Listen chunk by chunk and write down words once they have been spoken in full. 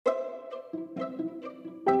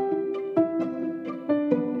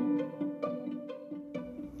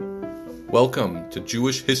Welcome to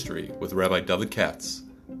Jewish History with Rabbi David Katz,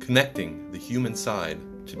 connecting the human side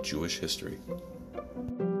to Jewish history.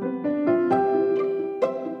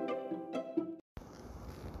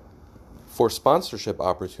 For sponsorship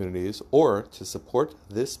opportunities or to support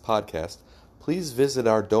this podcast, please visit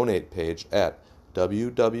our donate page at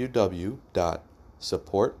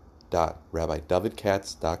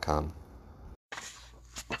www.support.rabbidavidkatz.com.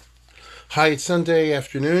 Hi, it's Sunday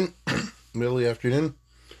afternoon, middle of the afternoon,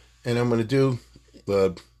 and I'm going to do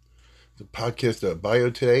the podcast bio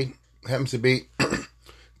today. Happens to be,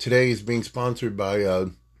 today is being sponsored by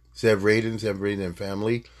Zev Radin and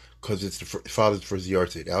family, because it's the father's first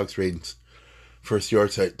yard site, Alex Radin's first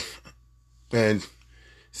yard site. And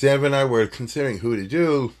Zev and I were considering who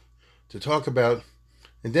to talk about,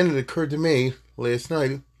 and then it occurred to me last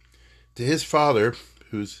night to his father,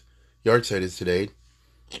 whose yard site is today,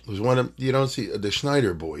 was one of, you don't see, the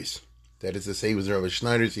Schneider boys. That is to say, he was of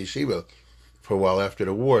Schneider's yeshiva for a while after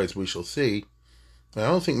the war, as we shall see. And I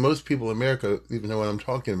don't think most people in America even know what I'm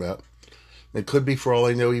talking about. It could be, for all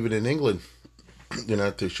I know, even in England, they're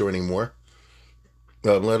not too sure anymore,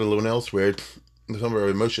 let alone elsewhere.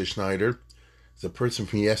 Somebody, Moshe Schneider, is a person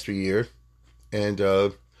from yesteryear, and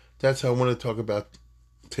that's how I want to talk about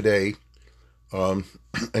today. And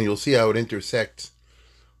you'll see how it intersects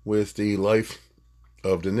with the life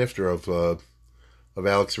of the Nifter of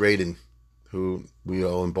Alex Radin, who we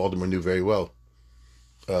all in Baltimore knew very well.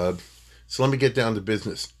 So let me get down to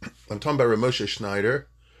business. I'm talking about Moshe Schneider,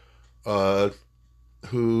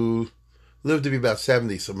 who lived to be about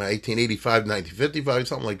 70, so 1885, 1955,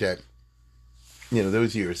 something like that. You know,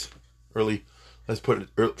 those years. Early, let's put it,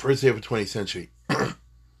 first half of the 20th century. A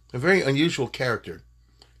very unusual character.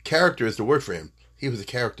 Character is the word for him. He was a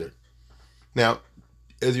character. Now,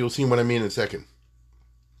 as you'll see what I mean in a second,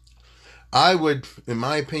 I would, in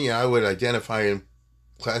my opinion, identify him,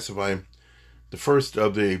 classify him, the first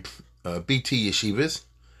of the BT yeshivas,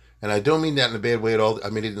 and I don't mean that in a bad way at all. I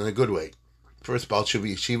mean it in a good way. First Baal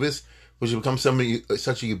Tshuva yeshivas, which have become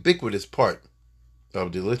such a ubiquitous part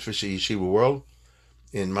of the Litvish yeshiva world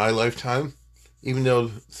in my lifetime, even though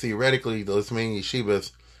theoretically the Lithuanian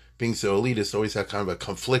yeshivas, being so elitist, always have kind of a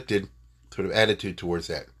conflicted sort of attitude towards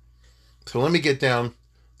that. So let me get down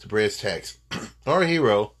to brass tacks. Our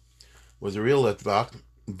hero was a real Litvak,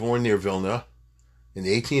 born near Vilna in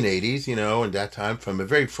the 1880s, you know, and that time, from a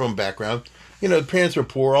very frum background. You know, the parents were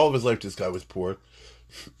poor. All of his life, this guy was poor.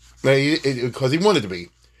 Because he wanted to be.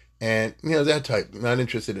 And, you know, that type, not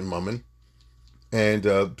interested in mumming. And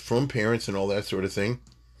frum parents and all that sort of thing.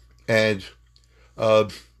 And,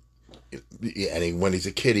 when he's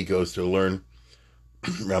a kid, he goes to learn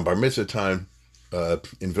around Bar Mitzvah time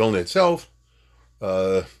in Vilna itself.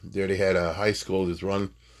 There they had a high school that's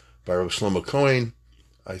run by Rav Shlomo Cohen.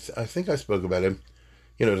 I think I spoke about him.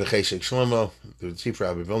 You know, the Cheshek Shlomo, the chief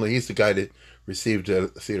rabbi of Vilna. He's the guy that received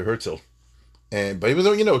Theodor Herzl. But he was,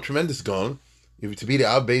 you know, a tremendous Gaon. To be the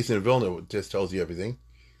Ab Beis in Vilna, it just tells you everything.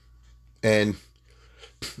 And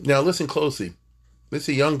now listen closely. This is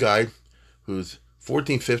a young guy who's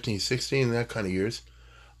 14, 15, 16, that kind of years.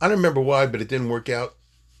 I don't remember why, but it didn't work out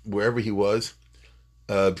wherever he was.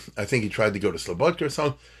 I think he tried to go to Slobodka or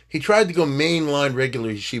something. He tried to go mainline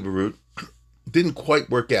regular yeshiva route. Didn't quite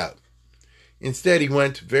work out. Instead, he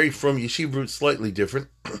went very from yeshiva route, slightly different.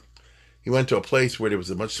 He went to a place where there was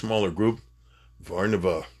a much smaller group,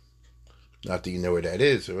 Varnava. Not that you know where that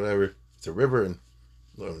is or whatever. It's a river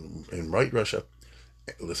in right Russia,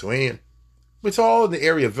 Lithuania. It's all in the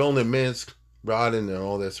area of Vilna, Minsk, Radin, and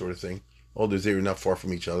all that sort of thing. All those areas not far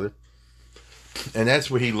from each other. And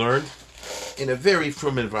that's where he learned in a very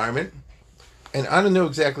frum environment. And I don't know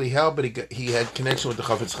exactly how, but he had connection with the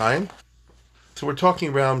Chafetz Chaim. So we're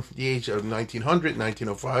talking around the age of 1900,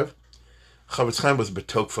 1905. Chafetz Chaim was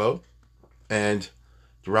B'Tokfo, and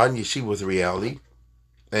the Radin Yeshiva was a reality,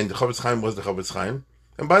 and the Chafetz Chaim was the Chafetz Chaim.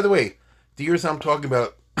 And by the way, the years I'm talking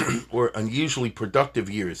about were unusually productive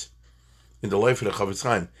years in the life of the Chafetz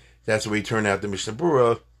Chaim. That's where he turned out the Mishnah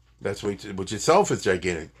Berurah, that's where which itself is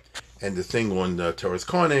gigantic. And the thing on Torah's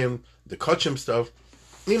Kohanim, the Kachim stuff,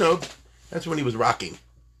 you know, that's when he was rocking.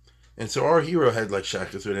 And so our hero had like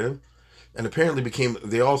shachas with him, and apparently became,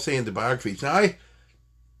 they all say in the biographies. Now, I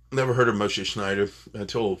never heard of Moshe Schneider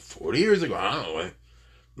until 40 years ago. I don't know.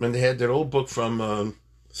 When they had that old book from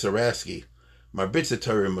Sarasky, Marbitza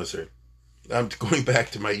Torah Musar. I'm going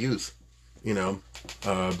back to my youth, you know.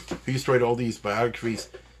 He used to write all these biographies,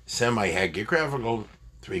 semi-hagiographical,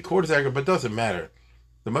 three-quarters accurate, but it doesn't matter.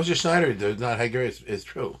 The Moshe Schneider does not hagiograph is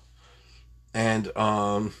true. And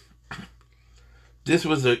This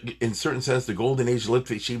was, in certain sense, the golden age of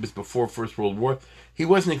Litvish Yeshivas before First World War. He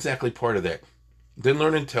wasn't exactly part of that. Didn't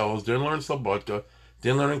learn in Telz, didn't learn Slobodka,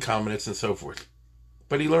 didn't learn in Kamenetz and so forth.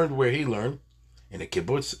 But he learned where he learned, in a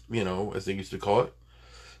kibbutz, as they used to call it.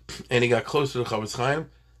 And he got close to the Chofetz Chaim.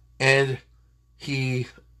 And he,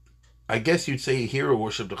 I guess you'd say, he hero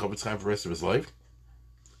worshipped the Chofetz Chaim for the rest of his life.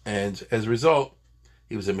 And as a result,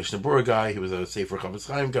 he was a Mishnah Berurah guy, he was a Sefer Chofetz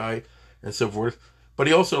Chaim guy, and so forth. But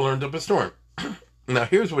he also learned up a storm. Now,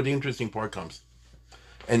 here's where the interesting part comes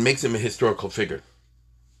and makes him a historical figure.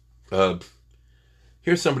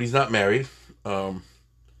 Here's somebody who's not married.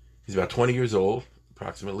 He's about 20 years old,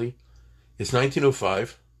 approximately. It's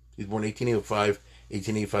 1905. He's born 1805,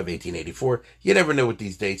 1885, 1884. You never know with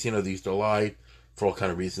these dates. They used to lie for all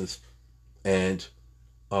kind of reasons. And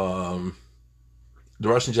the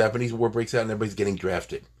Russian-Japanese War breaks out and everybody's getting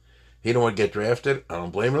drafted. He don't want to get drafted. I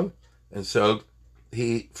don't blame him. And so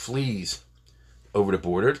he flees over the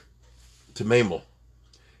border to Memel.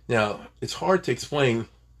 Now, it's hard to explain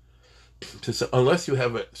unless you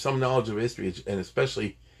have some knowledge of history and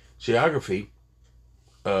especially geography.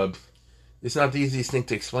 It's not the easiest thing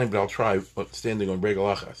to explain, but I'll try standing on Regel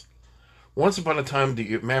Achas. Once upon a time,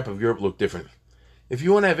 the map of Europe looked different. If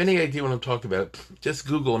you want to have any idea what I'm talking about, just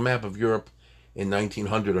Google a map of Europe in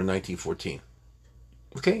 1900 or 1914.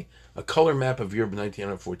 Okay? A color map of Europe in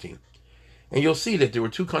 1914. And you'll see that there were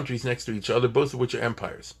two countries next to each other, both of which are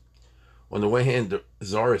empires. On the one hand, the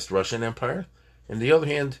Tsarist Russian Empire, and the other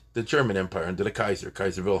hand, the German Empire under the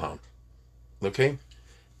Kaiser Wilhelm. Okay?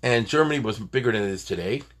 And Germany was bigger than it is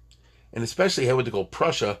today. And especially how what they call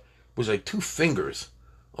Prussia was like two fingers,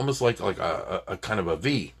 almost like a kind of a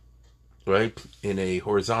V, right? In a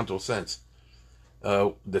horizontal sense.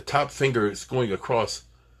 The top finger is going across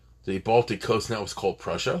the Baltic coast, and that was called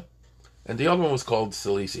Prussia. And the other one was called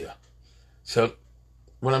Silesia. So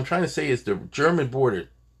what I'm trying to say is the German border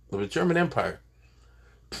of the German Empire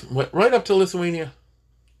went right up to Lithuania,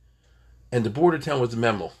 and the border town was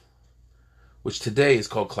Memel, which today is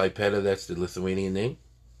called Klaipeda. That's the Lithuanian name.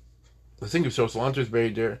 I think of Sosalanter is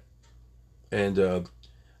buried there, and I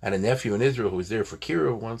had a nephew in Israel who was there for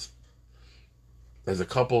Kira once as a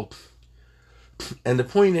couple. And the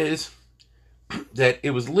point is that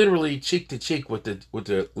it was literally cheek to cheek with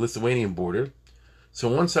the Lithuanian border. So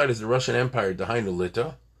one side is the Russian Empire, the Hainu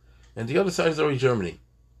Lita, and the other side is already Germany.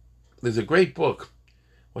 There's a great book,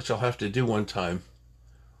 which I'll have to do one time,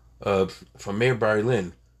 from Meir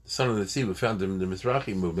Bar-Ilan, the son of the Tzvi, who founded the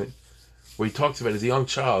Mizrahi movement, where he talks about as a young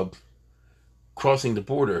child crossing the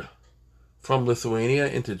border from Lithuania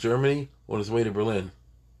into Germany on his way to Berlin.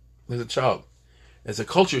 As a child. It's a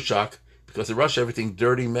culture shock, because in Russia, everything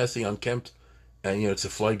dirty, messy, unkempt, and it's a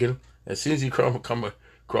Fleigen. As soon as you come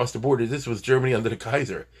across the border, this was Germany under the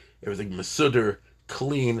Kaiser. Everything masudar,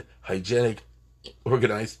 clean, hygienic,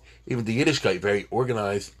 organized. Even the Yiddishkeit, very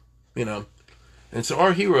organized, And so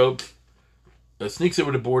our hero sneaks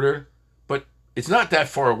over the border, but it's not that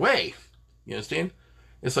far away. You understand?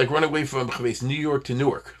 It's like running away from New York to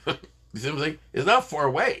Newark. You see what I'm saying? It's not far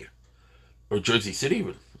away. Or Jersey City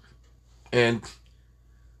even. And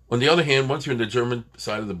on the other hand, once you're in the German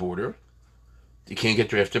side of the border, you can't get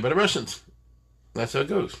drafted by the Russians. That's how it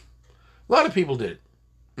goes. A lot of people did it.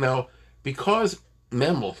 Now, because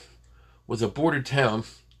Memel was a border town,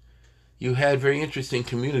 you had very interesting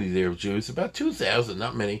community there of Jews, about 2,000,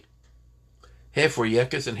 not many. Half were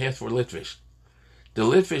Yekas and half were Litvish. The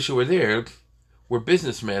Litvish who were there were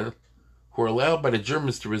businessmen who were allowed by the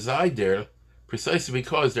Germans to reside there precisely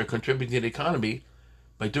because they're contributing to the economy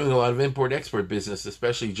by doing a lot of import-export business,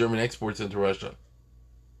 especially German exports into Russia.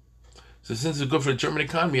 So since it's good for the German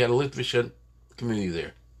economy, you had a Litvish community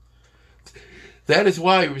there. That is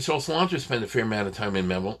why Rishon Salanter spent a fair amount of time in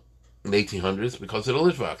Memel in the 1800s, because of the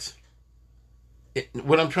Litvaks.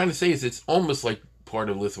 What I'm trying to say is it's almost like part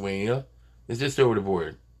of Lithuania. It's just over the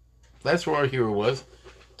border. That's where our hero was,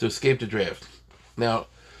 to escape the draft. Now,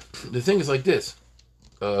 the thing is like this.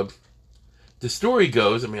 The story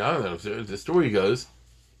goes, I don't know if the story goes,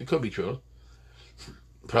 it could be true,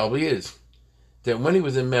 probably is, that when he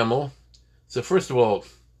was in Memel, so first of all,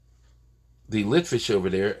 the Litvish over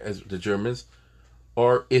there, as the Germans,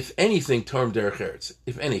 are, if anything, Torm Derech Eretz,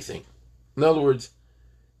 if anything. In other words,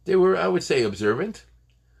 they were, I would say, observant,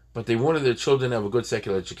 but they wanted their children to have a good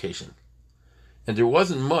secular education. And there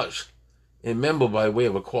wasn't much in Memel by way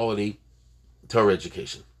of a quality Torah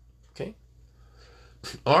education. Okay?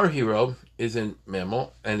 Our hero is in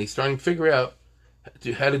Memel, and he's starting to figure out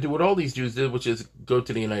how to do what all these Jews did, which is go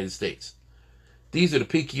to the United States. These are the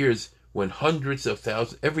peak years when hundreds of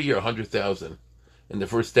thousands, every year 100,000, in the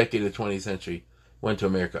first decade of the 20th century, went to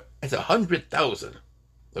America. It's 100,000.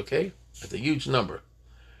 Okay? That's a huge number.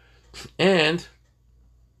 And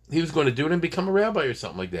he was going to do it and become a rabbi or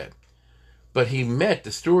something like that. But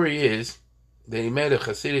the story is that he met a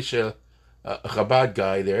Hasidic Chabad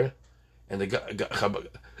guy there, and the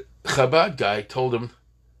Chabad guy told him,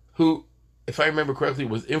 who, if I remember correctly,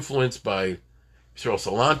 was influenced by Yisrael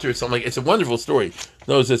Salanter or something like that. It's a wonderful story.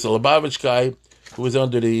 Knows it's a Lubavitch guy who was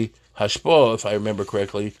under the Hashpah, if I remember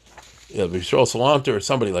correctly, Yisrael Salanter or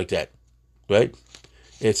somebody like that, right?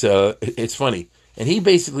 It's funny. And he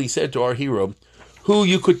basically said to our hero, who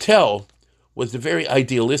you could tell was the very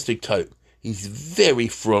idealistic type. He's very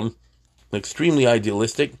frum, extremely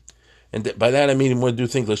idealistic. And by that I mean he wanted to do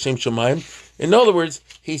things l'shem shamayim. In other words,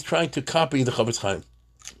 he's trying to copy the Chofetz Chaim.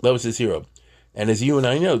 That was his hero. And as you and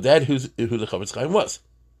I know, that who the Chofetz Chaim was.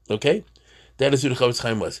 Okay? That is who the Chofetz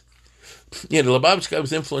Chaim was. Yeah, the Lubavitch guy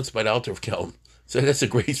was influenced by the Alter of Kelm. So that's a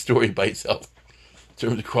great story by itself in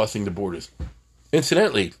terms of crossing the borders.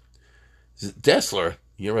 Incidentally, Dessler,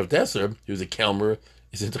 Yerav Dessler, who's a Kelmer,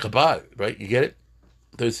 is into Chabad, right? You get it?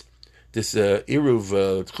 There's this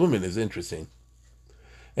Eruv Tchumen is interesting.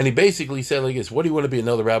 And he basically said like this, what do you want to be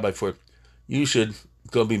another rabbi for? You should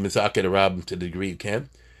go be Mizakeh a rabbin to the degree you can.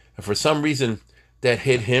 And for some reason, that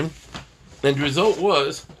hit him. And the result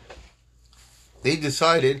was, they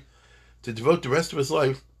decided to devote the rest of his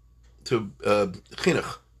life to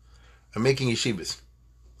chinuch and making yeshivas.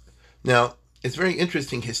 Now, it's very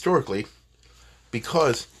interesting historically,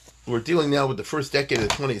 because we're dealing now with the first decade of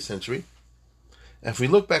the 20th century. And if we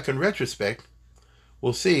look back in retrospect,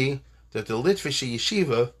 we'll see that the Litvische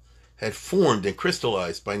Yeshiva had formed and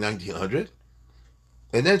crystallized by 1900.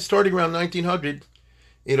 And then starting around 1900,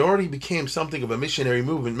 it already became something of a missionary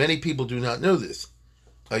movement. Many people do not know this.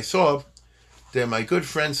 I saw that my good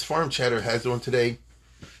friend Farm Chatter has on today,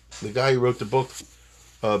 the guy who wrote the book,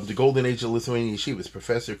 The Golden Age of Lithuanian Yeshivas,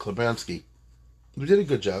 Professor Klebansky, who did a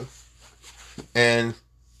good job. And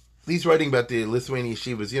he's writing about the Lithuanian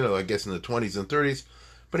yeshivas, I guess in the 20s and 30s,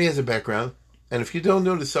 but he has a background. And if you don't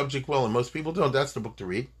know the subject well, and most people don't, that's the book to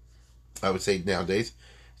read, I would say nowadays.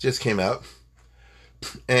 It just came out.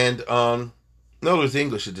 And, no, it was the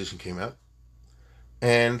English edition came out.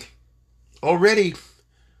 And already,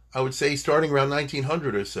 I would say, starting around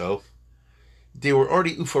 1900 or so, they were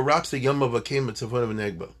already ufarapsa yamav akem mitzvot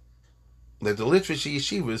v'negba. That the Litvische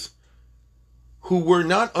yeshivas, who were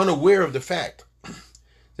not unaware of the fact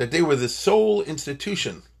that they were the sole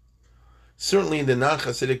institution, certainly in the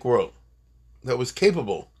non-Hasidic world, that was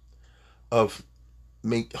capable of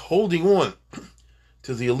holding on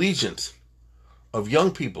to the allegiance of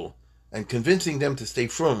young people and convincing them to stay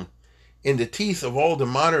frum in the teeth of all the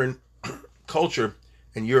modern culture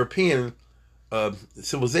and European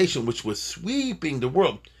civilization, which was sweeping the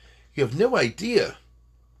world. You have no idea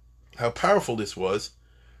how powerful this was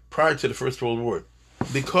prior to the First World War,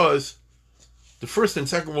 because the First and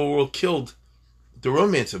Second World War killed the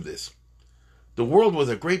romance of this. The world was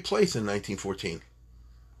a great place in 1914.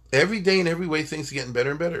 Every day in every way, things are getting better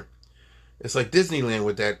and better. It's like Disneyland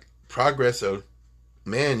with that progress of,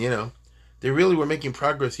 man, they really were making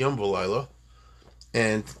progress Yom V'Layla,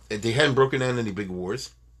 and they hadn't broken down any big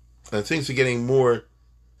wars, and things were getting more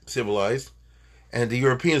civilized, and the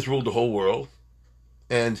Europeans ruled the whole world,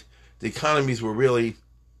 and the economies were really,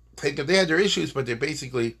 they had their issues, but they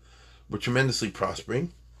basically were tremendously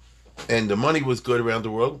prospering, and the money was good around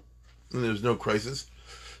the world, and there was no crisis,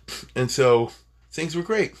 and so things were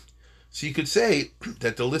great. So you could say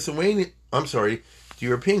that the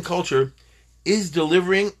European culture is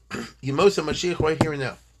delivering Yemos HaMashiach right here and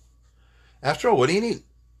now. After all, what do you need?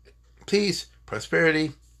 Peace,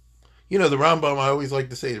 prosperity. The Rambam, I always like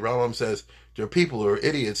to say, the Rambam says, there are people who are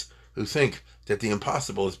idiots who think that the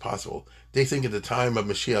impossible is possible. They think at the time of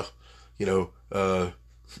Mashiach,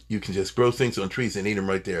 you can just grow things on trees and eat them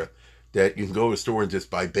right there. That you can go to a store and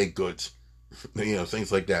just buy baked goods.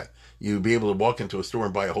 Things like that. You'd be able to walk into a store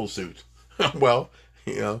and buy a whole suit. Well,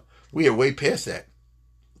 we are way past that.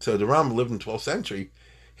 So the Rambam lived in the 12th century.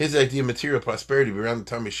 His idea of material prosperity around the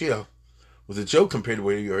time of Mashiach was a joke compared to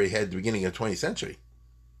what you already had at the beginning of the 20th century.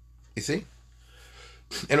 You see?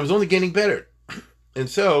 And it was only getting better. And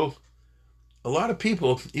so, a lot of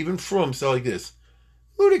people, even from, say like this,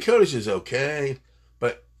 Limude Kodesh is okay,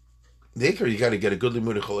 but you got to get a good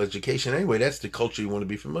Limude education anyway. That's the culture you want to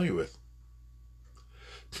be familiar with.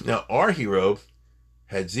 Now, our hero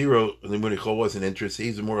had zero Limude wasn't interested.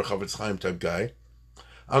 He's more a Chofetz Chaim type guy.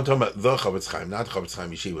 I'm talking about the Chofetz Chaim, not Chofetz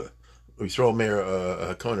Chaim Yeshiva. Yisrael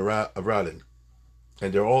Meir Cohen of Radin.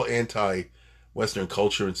 And they're all anti-Western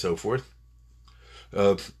culture and so forth,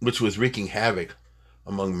 which was wreaking havoc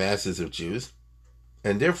among masses of Jews.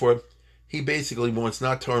 And therefore, he basically wants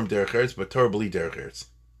not Torah Derech Eretz, but Torah B'li Derech Eretz.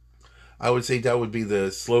 I would say that would be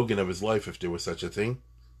the slogan of his life if there was such a thing.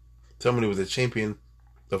 Someone who was a champion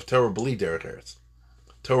of Torah b'li derech eretz.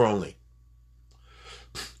 Torah only.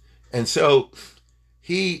 And so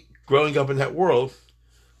he, growing up in that world,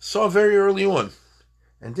 saw very early on,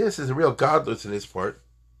 and this is a real godless in his part,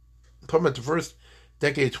 I'm talking about the first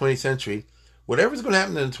decade of the 20th century, whatever's going to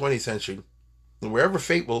happen in the 20th century, wherever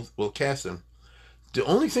fate will cast him, the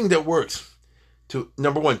only thing that works to,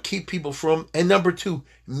 number one, keep people from, and number two,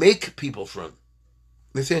 make people from.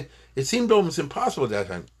 They say it seemed almost impossible at that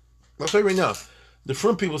time. I'll tell you right now, the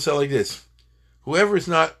front people say like this: whoever is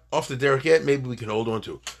not off the derech yet, maybe we can hold on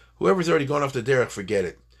to. Whoever's already gone off the derech, forget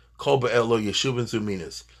it. Kol ba'el lo yeshuvin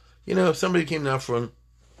zuminas. You know, if somebody came down from,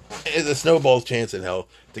 there's a snowball's chance in hell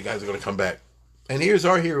the guys are going to come back. And here's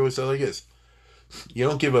our hero who says like this: you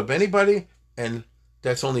don't give up anybody, and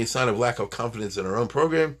that's only a sign of lack of confidence in our own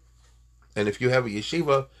program. And if you have a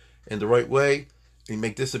yeshiva in the right way, you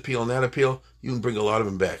make this appeal and that appeal, you can bring a lot of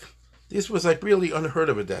them back. This was like really unheard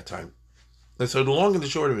of at that time. And so the long and the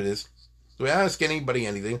short of it is, do I ask anybody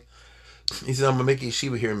anything? He said, I'm going to make a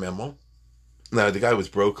yeshiva here in Memel. Now, the guy was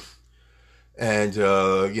broke. And,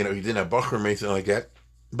 he didn't have bachrim or anything like that.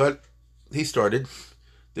 But he started.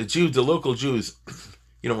 The local Jews,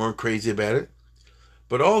 weren't crazy about it.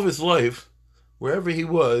 But all of his life, wherever he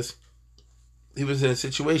was in a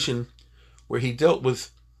situation where he dealt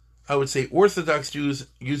with, I would say, Orthodox Jews,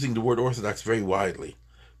 using the word Orthodox very widely.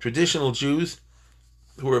 Traditional Jews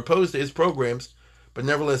who were opposed to his programs, but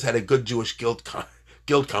nevertheless had a good Jewish guilt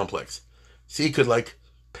complex. So he could,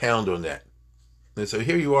 pound on that. And so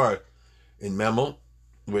here you are in Memel,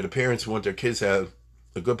 where the parents want their kids to have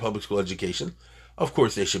a good public school education. Of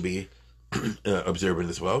course, they should be observant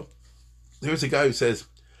as well. There's a guy who says,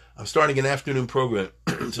 I'm starting an afternoon program,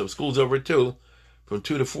 so school's over at 2, from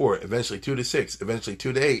 2 to 4, eventually 2 to 6, eventually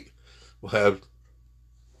 2 to 8, we'll have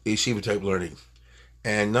yeshiva-type learning.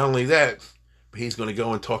 And not only that, but he's going to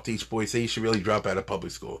go and talk to each boy, say he should really drop out of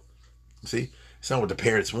public school. See? It's not what the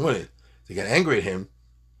parents wanted. They got angry at him,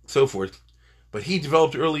 so forth. But he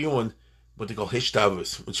developed early on what they call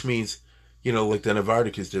hishtavus, which means, like the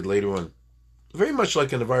Novarticus did later on. Very much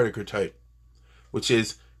like a Novartiker type, which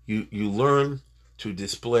is you learn to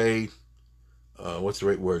display, what's the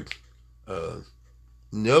right word?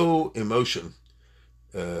 No emotion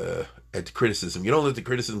at the criticism. You don't let the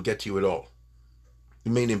criticism get to you at all.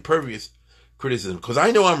 You remain impervious criticism. Because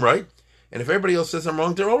I know I'm right, and if everybody else says I'm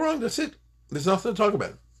wrong, they're all wrong. That's it. There's nothing to talk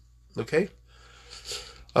about. Okay?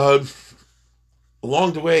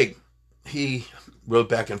 Along the way, he wrote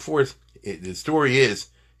back and forth. The story is,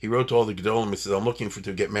 he wrote to all the Gedolim and says, I'm looking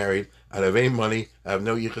to get married. I don't have any money. I have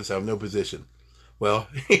no yichus. I have no position. Well,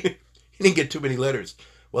 he didn't get too many letters.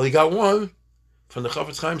 Well, he got one from the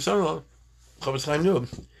Chafetz Chaim son-in-law. Chafetz Chaim knew him.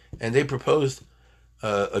 And they proposed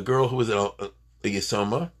a girl who was a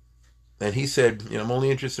Yesoma. And he said, I'm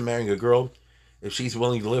only interested in marrying a girl if she's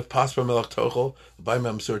willing to live Paspa Melech Tochel, by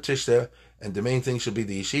Mamsur Tishta, and the main thing should be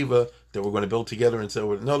the yeshiva that we're going to build together. And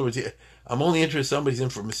so, in other words, I'm only interested in somebody's in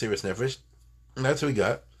for Mesiras Nefesh. And that's what we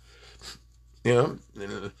got.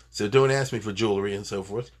 So don't ask me for jewelry and so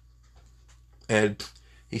forth. And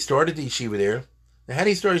he started the yeshiva there. Now, how do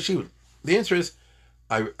you start a yeshiva? The answer is,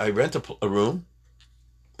 I rent a room,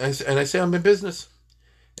 and I say I'm in business.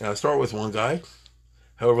 And I'll start with one guy,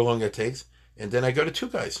 however long that takes, and then I go to 2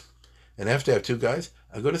 guys. And after I have 2 guys,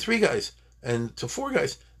 I go to 3 guys, and to 4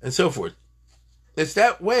 guys, and so forth. It's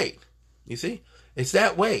that way. You see? It's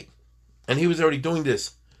that way. And he was already doing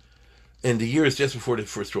this in the years just before the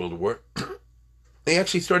First World War. They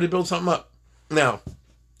actually started to build something up. Now,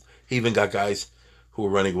 he even got guys who were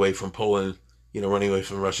running away from Poland, running away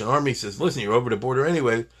from the Russian army. He says, listen, you're over the border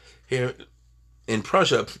anyway. Here in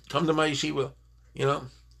Prussia, come to my yeshiva,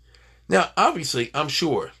 Now, obviously, I'm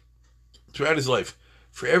sure, throughout his life,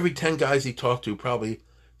 for every 10 guys he talked to, probably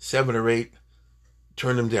 7 or 8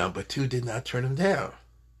 turned him down, but 2 did not turn him down.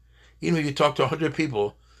 Even if you talk to 100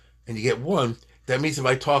 people and you get 1, that means if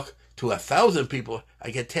I talk to 1,000 people, I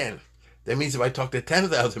get 10. That means if I talk to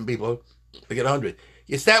 10,000 people, I get 100.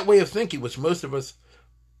 It's that way of thinking, which most of us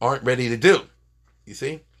aren't ready to do. You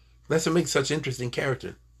see? That's what makes such an interesting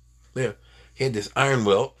character. Yeah. He had this iron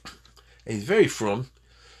will, and he's very frum.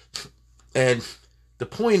 And the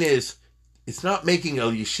point is, it's not making a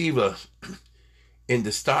yeshiva in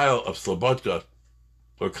the style of Slobodka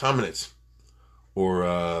or Kamenetz or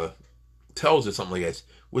Telz or something like that,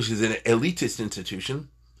 which is an elitist institution.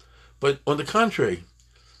 But on the contrary,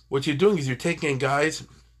 what you're doing is you're taking in guys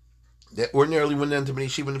that ordinarily wouldn't enter an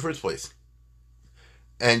yeshiva in the first place.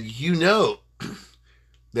 And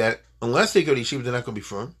that unless they go to yeshiva, they're not going to be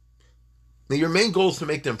frum. Now, your main goal is to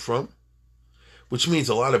make them frum. which means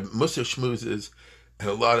a lot of Musar schmoozes and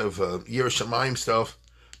a lot of Yerushalayim stuff,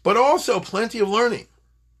 but also plenty of learning.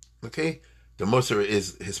 Okay? The Musar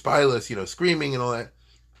is Hispilus, screaming and all that,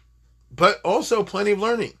 but also plenty of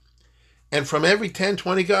learning. And from every 10,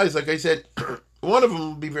 20 guys, like I said, one of them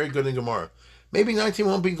will be very good in Gemara. Maybe 19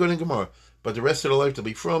 won't be good in Gemara, but the rest of their life they'll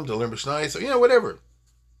be they'll learn Mishnah, so, whatever.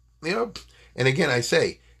 And again, I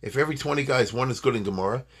say, if every 20 guys, one is good in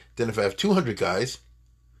Gemara, then if I have 200 guys,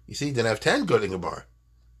 then I have 10 good in Gemara.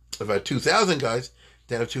 If I have 2,000 guys,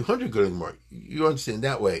 then I have 200 good in Gemara. You understand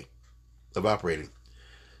that way of operating.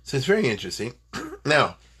 So it's very interesting.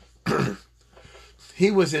 Now,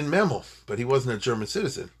 he was in Memel, but he wasn't a German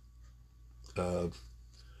citizen. The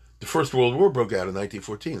First World War broke out in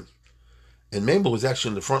 1914. And Memel was actually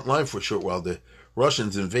in the front line for a short while. The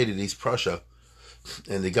Russians invaded East Prussia,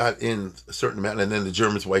 and they got in a certain amount, and then the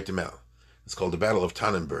Germans wiped them out. It's called the Battle of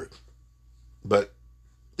Tannenberg. But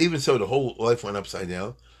even so, the whole life went upside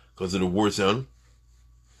down because of the war zone.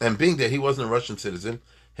 And being that he wasn't a Russian citizen,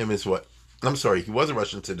 he was a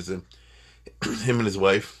Russian citizen, him and his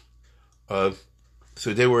wife, so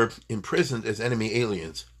they were imprisoned as enemy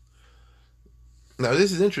aliens. Now,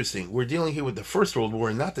 this is interesting. We're dealing here with the First World War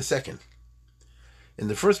and not the Second. In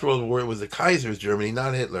the First World War, it was the Kaiser's Germany,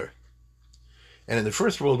 not Hitler. And in the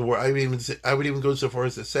First World War, I would even go so far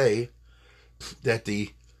as to say that the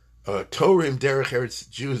Torim Derech Eretz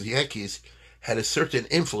Jews, the Yankees, had a certain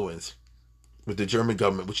influence with the German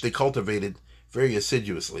government, which they cultivated very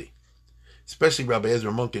assiduously. Especially Rabbi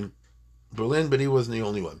Ezra Monk in Berlin, but he wasn't the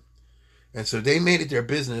only one. And so they made it their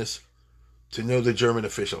business to know the German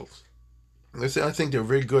officials. I think they're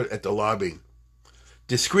very good at the lobbying.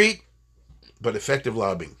 Discreet, but effective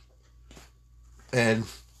lobbying. And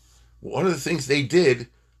one of the things they did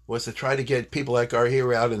was to try to get people like our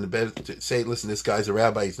hero out in the bed to say, listen, this guy's a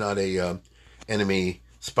rabbi. He's not a enemy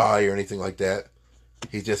spy or anything like that.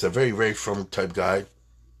 He's just a very, very firm type guy.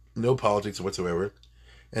 No politics whatsoever.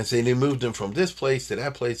 And so they moved him from this place to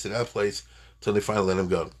that place to that place until they finally let him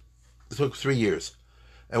go. It took 3 years.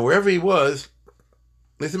 And wherever he was,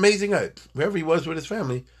 this amazing guy, wherever he was with his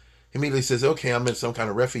family, he immediately says, okay, I'm in some kind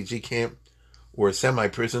of refugee camp or a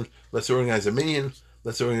semi-prison. Let's organize a minyan.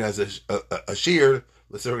 Let's organize a shir.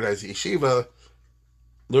 Let's organize a yeshiva.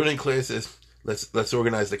 Learning classes. Let's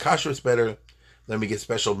organize the kashrus better. Let me get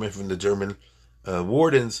special men from the German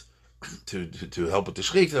wardens to help with the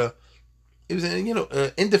shechita. It was,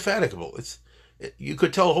 indefatigable. You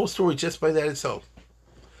could tell a whole story just by that itself.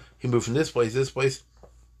 He moved from this place,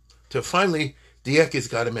 to finally, the Yankees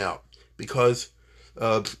got him out. Because, in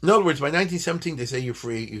other words, by 1917, they say you're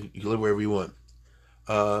free, you live wherever you want.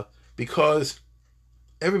 Because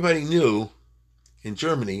everybody knew in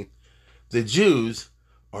Germany, the Jews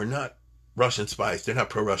are not Russian spies. They're not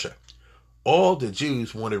pro-Russia. All the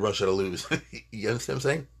Jews wanted Russia to lose. You understand what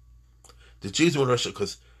I'm saying? The Jews wanted Russia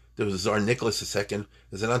because there was Tsar Nicholas II,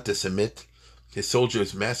 as an anti-Semite. His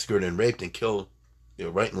soldiers massacred and raped and killed,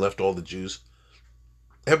 right and left all the Jews.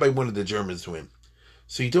 Everybody wanted the Germans to win.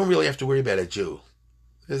 So you don't really have to worry about a Jew.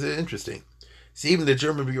 It's interesting. See, even the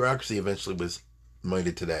German bureaucracy eventually was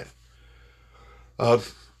minded to that.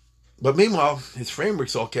 But meanwhile, his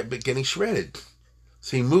frameworks all kept getting shredded.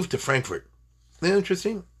 So he moved to Frankfurt. Isn't that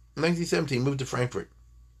interesting? In 1917, he moved to Frankfurt.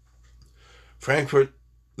 Frankfurt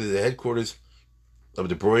is the headquarters of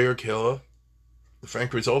the Breuer Kehillah.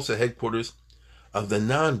 Frankfurt is also headquarters of the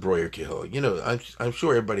non-Breuer Kehillah. I'm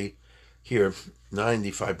sure everybody here,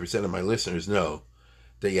 95% of my listeners know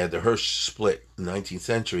that you had the Hirsch split in the 19th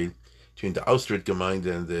century between the Austritt Gemeinde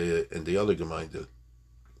and the other Gemeinde,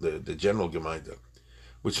 the general Gemeinde,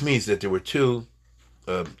 which means that there were two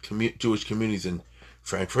Jewish communities in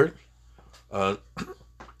Frankfurt.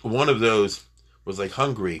 One of those was like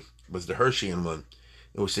Hungary, was the Hirschian one,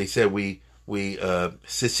 in which they said we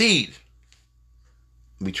secede.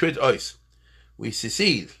 We trid ice. We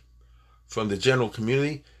secede from the general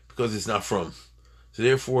community because it's not from. So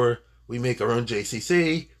therefore, we make our own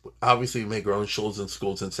JCC. Obviously, we make our own shuls and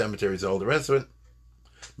schools and cemeteries and all the rest of it.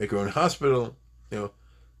 Make our own hospital.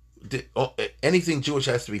 Anything Jewish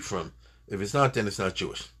has to be from. If it's not, then it's not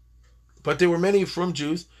Jewish. But there were many from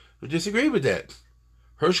Jews who disagreed with that.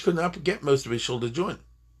 Hirsch could not get most of his shul to join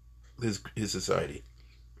his society.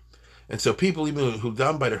 And so people even who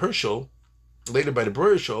down by the Hirsch shul, later by the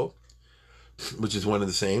Breuer shul, which is one of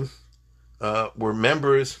the same, were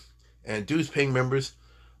members and dues-paying members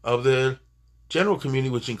of the general community,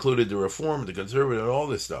 which included the Reform, the Conservative, and all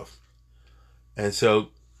this stuff. And so,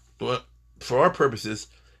 for our purposes,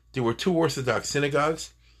 there were two Orthodox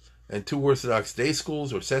synagogues and two Orthodox day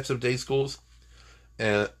schools or sets of day schools,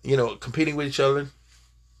 competing with each other.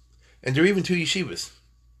 And there were even two yeshivas,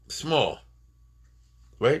 small,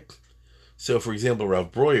 right? So, for example,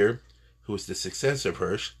 Rav Breuer, who was the successor of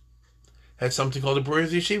Hirsch, had something called the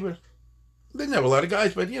Breuer's Yeshiva. They didn't have a lot of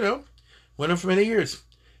guys, but, went on for many years.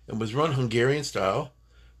 And was run Hungarian style,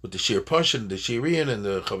 with the Shir Pashin, the Shirian, and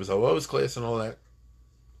the Chavaz Halvos class and all that.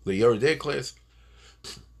 The Yeridei class.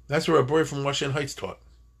 That's where Rav Breuer from Washington Heights taught.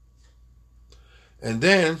 And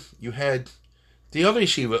then you had the other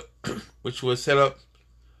yeshiva, which was set up,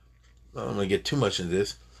 I don't want to get too much into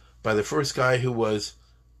this, by the first guy who was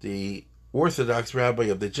the Orthodox rabbi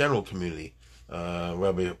of the general community,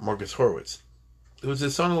 Rabbi Marcus Horowitz. It was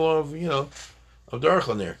the son-in-law of, of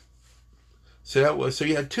Darchlan there. So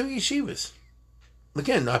you had two yeshivas.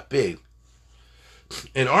 Again, not big.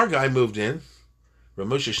 And our guy moved in,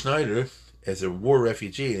 Ramosha Schneider, as a war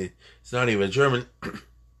refugee. It's not even a German.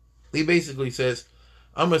 He basically says,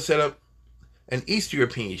 I'm going to set up an East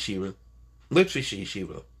European yeshiva, Litvish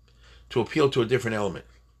yeshiva, to appeal to a different element.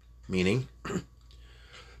 Meaning,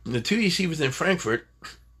 the two yeshivas in Frankfurt,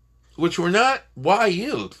 which were not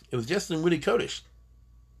YU, it was just in Witty Kodesh.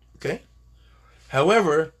 Okay?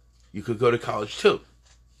 However, you could go to college too.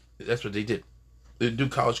 That's what they did. They do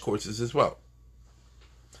college courses as well.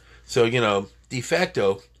 So, de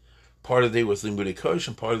facto, part of the day was Limud Kodesh,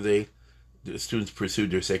 and part of the students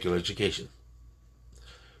pursued their secular education.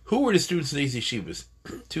 Who were the students in these yeshivas?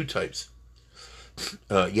 Two types.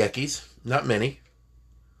 Yekis, not many.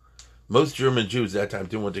 Most German Jews at that time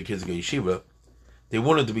didn't want their kids to go to yeshiva. They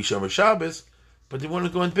wanted to be Shomer Shabbos, but they wanted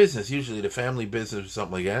to go in business, usually the family business or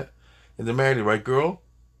something like that. And they married the right girl,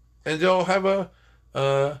 and they'll have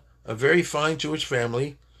a very fine Jewish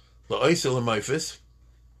family, La'isel and Meifis,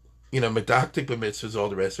 medactic b'mitzvahs, all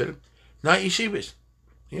the rest of it. Not yeshivas,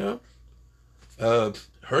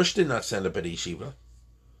 Hirsch did not send up at yeshiva.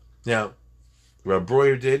 Now, Rav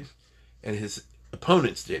Breuer did, and his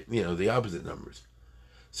opponents did, the opposite numbers.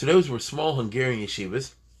 So those were small Hungarian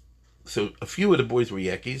yeshivas. So a few of the boys were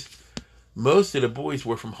Yekis. Most of the boys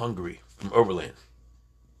were from Hungary, from Oberland.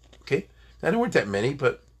 Okay? Now, there weren't that many,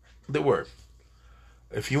 but there were.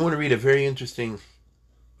 If you want to read a very interesting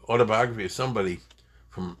autobiography of somebody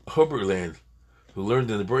from Oberland who learned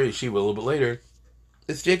in the Breuer Yeshiva a little bit later,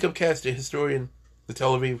 it's Jacob Katz, the historian, the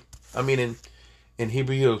Tel Aviv. In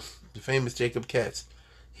Hebrew Youth, the famous Jacob Katz.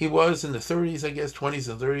 He was in the 30s, I guess, 20s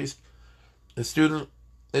and 30s, a student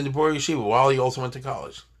in the Breuer Yeshiva while he also went to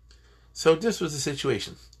college. So this was the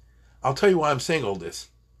situation. I'll tell you why I'm saying all this.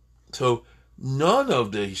 So none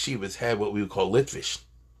of the yeshivas had what we would call Litvish,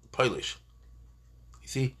 Polish. You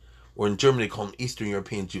see? Or in Germany, they call them Eastern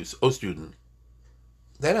European Jews, Ostjuden.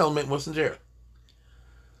 That element wasn't there.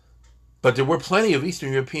 But there were plenty of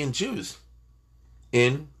Eastern European Jews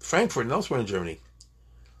in Frankfurt and elsewhere in Germany.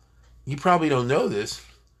 You probably don't know this,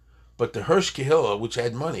 but the Hirsch Kehillah, which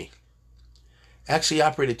had money, actually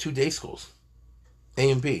operated 2 day schools, A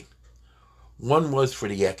and B. One was for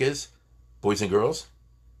the Yekas, boys and girls,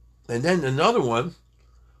 and then another one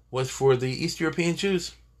was for the East European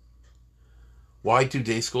Jews. Why 2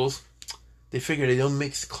 day schools? They figure they don't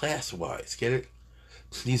mix class-wise, get it?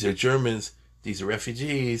 These are Germans, these are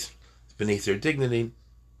refugees, it's beneath their dignity.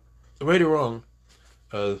 Right or wrong,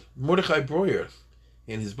 Mordechai Breuer,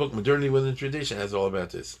 in his book Modernity Within Tradition, has all about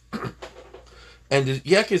this. And the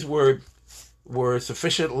Yekas were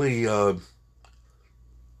sufficiently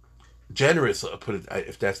generous, I'll put it,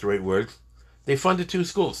 if that's the right word. They funded 2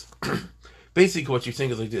 schools. Basically, what you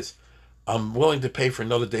think is like this: I'm willing to pay for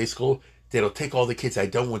another day school that'll take all the kids I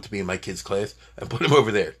don't want to be in my kids' class and put them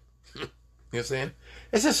over there. You know what I'm saying?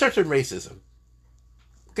 It's a certain racism.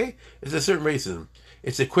 Okay? It's a certain racism.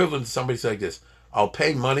 It's equivalent to somebody like this: I'll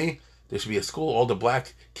pay money, there should be a school, all the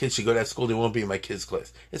black kids should go to that school, they won't be in my kids'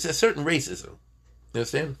 class. It's a certain racism. You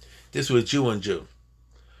understand? This was Jew on Jew.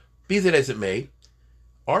 Be that as it may,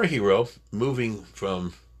 our hero, moving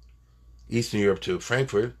from Eastern Europe to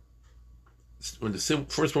Frankfurt, when the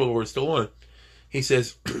First World War was still on, he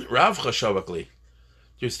says, Rav Chashavakli,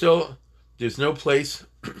 there's no place,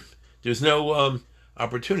 there's no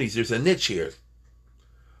opportunities, there's a niche here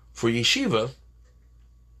for yeshiva,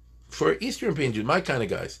 for Eastern European Jews, my kind of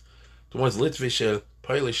guys, the ones Litvisha,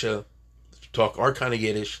 Polish, talk our kind of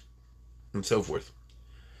Yiddish, and so forth.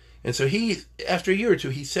 And so he, after a year or two,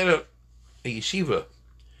 he set up a yeshiva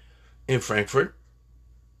in Frankfurt.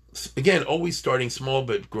 Again, always starting small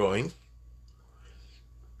but growing.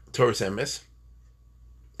 Torah Emes.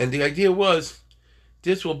 And the idea was,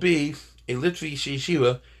 this will be a Litvish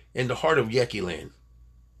yeshiva in the heart of Yeki land.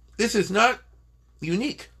 This is not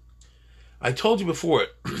unique. I told you before,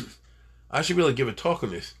 I should really give a talk on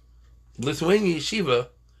this. Lithuanian yeshiva,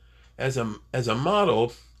 as a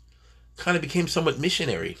model, kind of became somewhat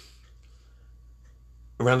missionary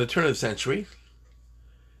around the turn of the century.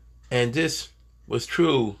 And this was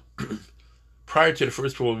true prior to the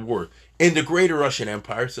First World War. In the Greater Russian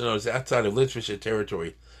Empire, so it was outside of Litvish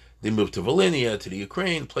territory, they moved to Volhynia, to the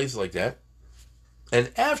Ukraine, places like that.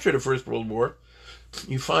 And after the First World War,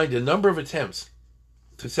 you find a number of attempts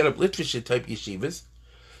to set up Litvish-type yeshivas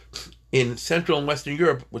in Central and Western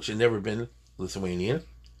Europe, which had never been Lithuania,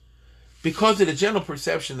 because of the general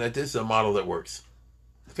perception that this is a model that works.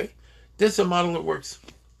 Okay? This is a model that works.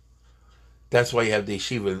 That's why you have the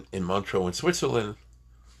yeshiva in Montreux in Switzerland.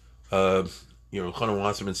 Chanan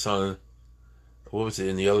Wasserman's son, what was it,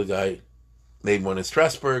 and the other guy made one in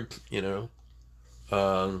Strasbourg, there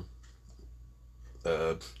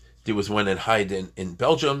was one in Heide in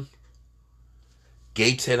Belgium.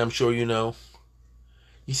 Gateshead, I'm sure you know.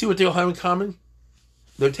 You see what they all have in common?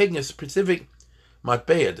 They're taking a specific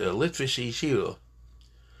matbea, the Litvish yeshiva,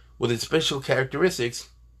 with its special characteristics,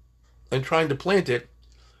 and trying to plant it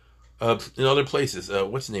in other places.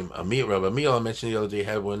 What's his name? Rabbi Amil, I mentioned the other day,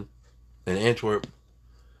 had one in Antwerp.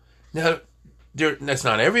 Now, that's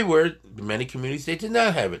not everywhere. In many communities, they did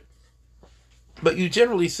not have it. But you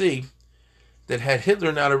generally see that had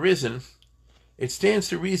Hitler not arisen, it stands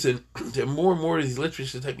to reason that more and more of these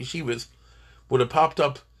literature type yeshivas would have popped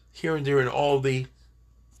up here and there in all the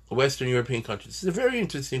Western European countries. It's a very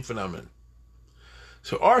interesting phenomenon.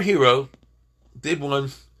 So our hero did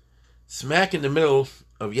one smack in the middle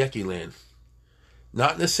of Yeki land.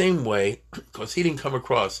 Not in the same way, because he didn't come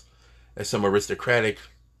across as some aristocratic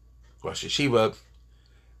Rosh Yeshiva,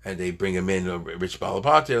 and they bring him in, a rich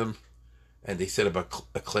Balabatim, and they set up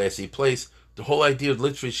a classy place. The whole idea of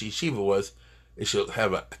Litvish Yeshiva was it should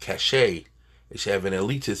have a cachet, it should have an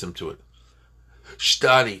elitism to it.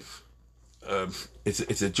 Shtadi,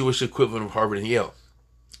 it's a Jewish equivalent of Harvard and Yale.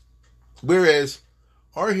 Whereas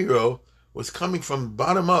our hero was coming from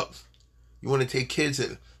bottom up. You want to take kids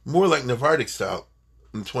at more like Navardic style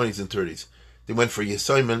in the 20s and 30s. They went for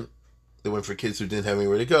Yesimon. They went for kids who didn't have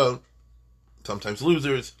anywhere to go. Sometimes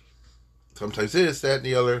losers. Sometimes this, that, and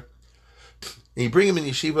the other. And you bring them in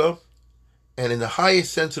yeshiva, and in the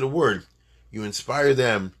highest sense of the word, you inspire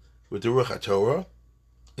them with the Ruach HaTorah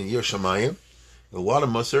and Yir Shamayim, a lot of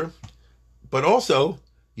Musar, but also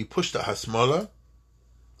you push the Hasmala,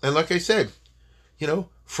 and like I said,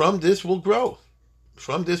 from this will grow.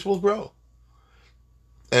 From this will grow.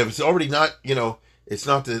 And it's already not, it's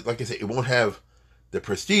not the, like I said, it won't have the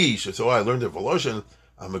prestige. So I learned at Volozhin,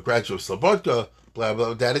 I'm a graduate of Slobodka, blah,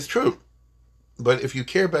 blah, that is true. But if you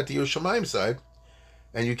care about the Yerushalayim side,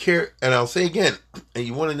 and you care, and I'll say again, and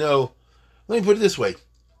you want to know, let me put it this way.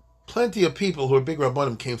 Plenty of people who are big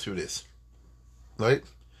Rabbanim came through this. Right?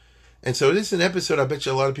 And so this is an episode I bet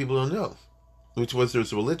you a lot of people don't know. Which was, there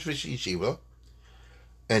was a Litvish yeshiva,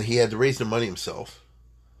 and he had to raise the money himself.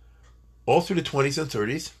 All through the 20s and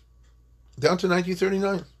 30s, down to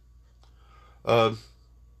 1939.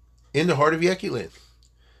 In the heart of Yeki land.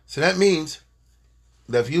 So that means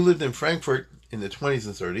that if you lived in Frankfurt in the 20s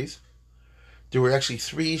and 30s, there were actually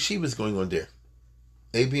 3 yeshivas going on there.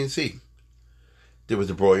 A, B, and C. There was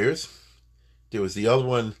the Breuers. There was the other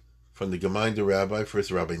one from the Gemeinde Rabbi,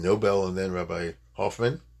 first Rabbi Nobel and then Rabbi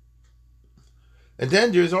Hoffman. And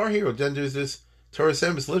then there's our hero. Then there's this Torah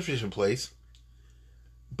Semis Litvish place.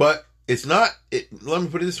 But it's not, let me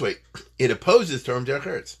put it this way, it opposes Torah Derech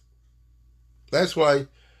Eretz. That's why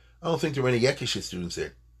I don't think there were any Yekisha students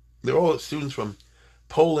there. They're all students from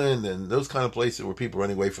Poland and those kind of places where people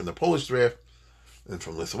running away from the Polish draft and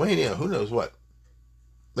from Lithuania, who knows what.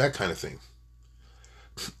 That kind of thing.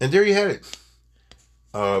 And there you had it.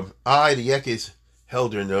 The Yekis,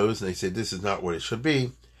 held their nose and they said, this is not what it should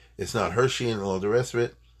be. It's not Hershey and all the rest of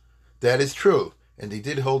it. That is true. And they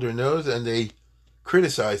did hold their nose and they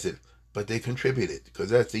criticized it, but they contributed,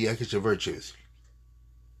 because that's the Yekisha virtues.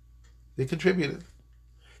 They contributed.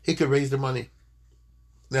 He could raise the money.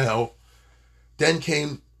 Now, then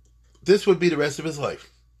came, this would be the rest of his life.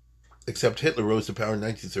 Except Hitler rose to power in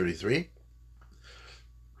 1933.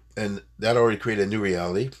 And that already created a new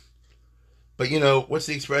reality. But what's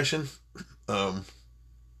the expression? From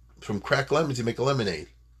cracked lemons you make a lemonade.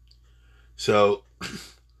 So,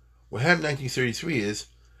 what happened in 1933 is,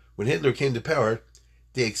 when Hitler came to power,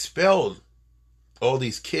 they expelled all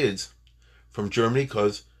these kids from Germany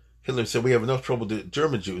because Hitler said, we have enough trouble with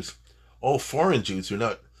German Jews. All foreign Jews who are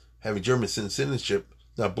not having German citizenship,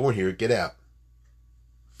 not born here, get out.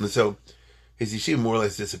 And so his yeshiva more or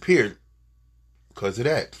less disappeared because of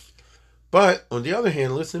that. But, on the other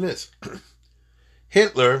hand, listen to this.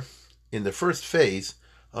 Hitler, in the first phase,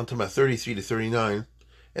 I'm talking about 33 to 39,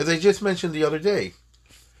 as I just mentioned the other day,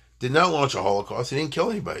 did not launch a Holocaust. He didn't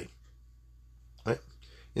kill anybody. Right?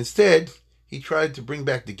 Instead, he tried to bring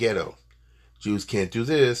back the ghetto. Jews can't do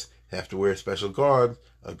this. have to wear a special garb,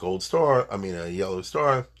 a a yellow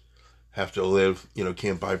star, have to live,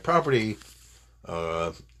 can't buy property,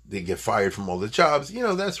 they get fired from all the jobs,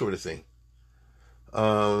 that sort of thing.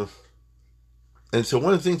 And so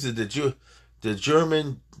one of the things is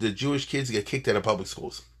the Jewish kids get kicked out of public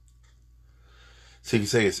schools. So you can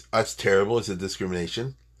say that's terrible, it's a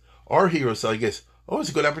discrimination. Our hero said, I guess, it's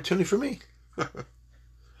a good opportunity for me.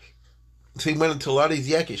 So he went into a lot of these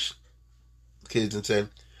Yakish kids and said,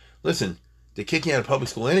 listen, they're kicking out of public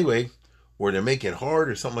school anyway, or they're making it hard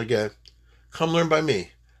or something like that. Come learn by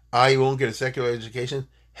me. I won't get a secular education.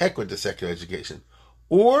 Heck with the secular education.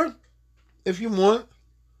 Or, if you want,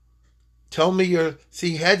 tell me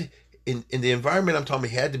he had, in the environment I'm talking,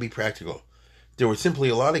 he had to be practical. There were simply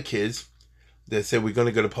a lot of kids that said, we're going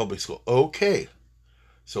to go to public school. Okay.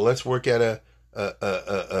 So let's work at a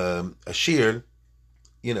shiur,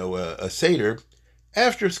 a seder,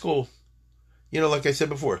 after school. Like I said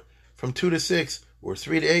before, from 2 to 6, or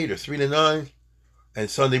 3 to 8, or 3 to 9, and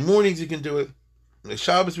Sunday mornings you can do it. The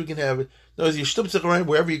Shabbos we can have it. No, you shtupzach around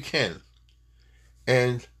wherever you can.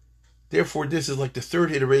 And therefore, this is like the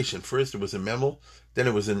third iteration. First, it was in Memel, then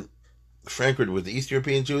it was in Frankfurt with the East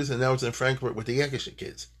European Jews, and now it's in Frankfurt with the Yakish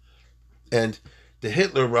kids. And the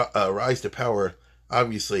Hitler rise to power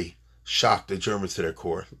obviously shocked the Germans to their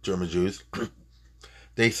core, German Jews.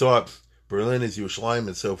 They thought Berlin is Yerushalayim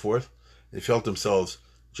and so forth. They felt themselves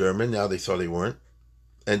German. Now they saw they weren't.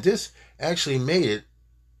 And this actually made it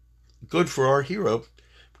good for our hero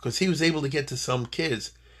because he was able to get to some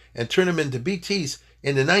kids and turn them into BTs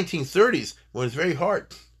in the 1930s when it was very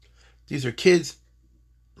hard. These are kids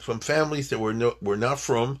from families that were not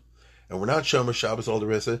from and were not Shomer Shabbos, all the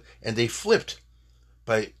rest of it, and they flipped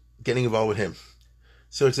by getting involved with him.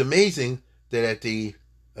 So it's amazing that at the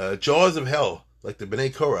jaws of hell, like the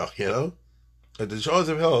Bnei Korach, at the jaws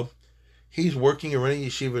of hell, he's working and running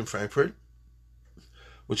yeshiva in Frankfurt,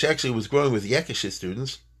 which actually was growing with Yakish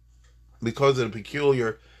students because of the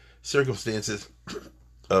peculiar circumstances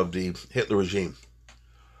of the Hitler regime.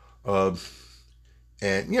 And,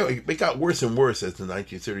 it got worse and worse as the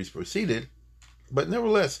 1930s proceeded, but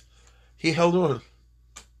nevertheless, he held on.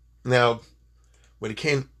 Now, when it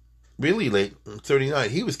came really late, in 1939,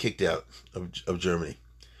 he was kicked out of Germany.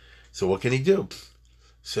 So what can he do?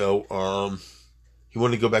 So he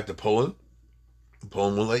wanted to go back to Poland.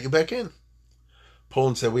 Poland wouldn't let you back in.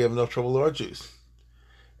 Poland said, we have enough trouble with our Jews.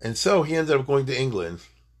 And so he ended up going to England.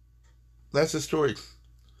 That's the story.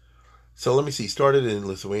 So let me see. Started in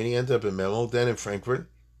Lithuania, ended up in Memel, then in Frankfurt,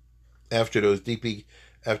 after those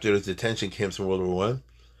detention camps in World War One.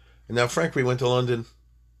 And now Frankfurt went to London.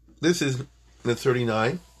 This is in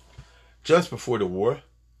 1939, just before the war.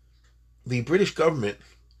 The British government,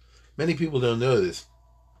 many people don't know this,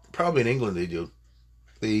 probably in England they do.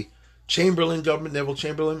 The Chamberlain government, Neville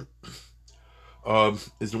Chamberlain,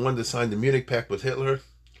 is the one that signed the Munich Pact with Hitler.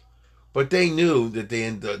 But they knew that they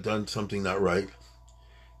had done something not right.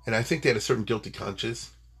 And I think they had a certain guilty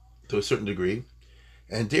conscience, to a certain degree.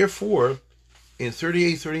 And therefore, in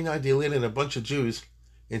 38, 39, they let in a bunch of Jews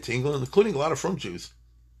into England, including a lot of from Jews.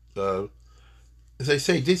 As I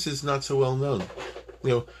say, this is not so well known.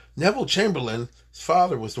 Neville Chamberlain's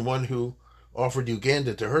father was the one who offered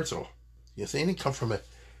Uganda to Herzl. He didn't come from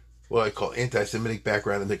what I call anti-Semitic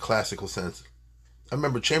background in the classical sense. I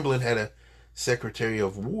remember Chamberlain had a Secretary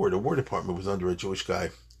of War. The War Department was under a Jewish guy.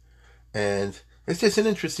 And it's just an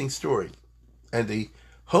interesting story. And the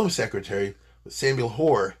Home Secretary was Samuel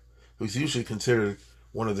Hoare, who's usually considered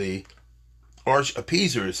one of the arch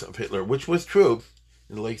appeasers of Hitler, which was true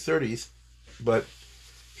in the late 30s. But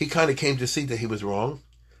he kind of came to see that he was wrong.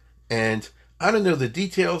 And I don't know the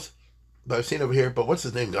details, but I've seen over here, but what's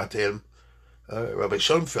his name got to him? Rabbi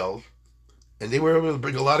Schoenfeld. And they were able to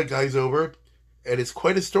bring a lot of guys over. And it's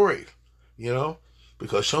quite a story,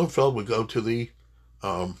 because Schoenfeld would go to the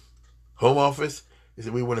Home Office and say,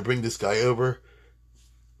 we want to bring this guy over.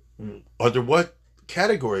 Under what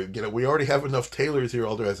category? We already have enough tailors here.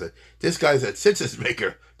 All the rest of it. This guy's a census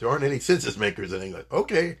maker. There aren't any census makers in England.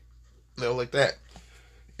 Okay. Like that.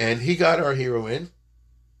 And he got our hero in.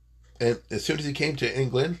 And as soon as he came to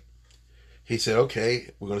England, he said, okay,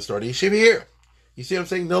 we're going to start a yeshiva here. You see what I'm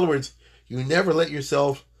saying? In other words, you never let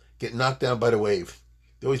yourself get knocked down by the wave.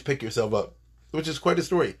 You always pick yourself up, which is quite a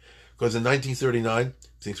story. Because in 1939,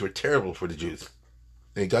 things were terrible for the Jews.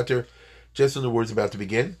 And he got there just when the war's about to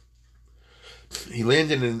begin. He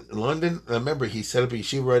landed in London. I remember he set up a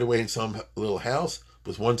yeshiva right away in some little house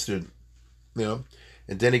with one student, and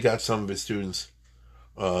then he got some of his students.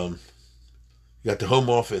 He got the Home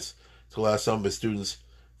Office to allow some of his students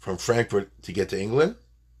from Frankfurt to get to England.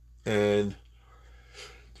 And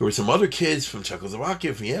There were some other kids from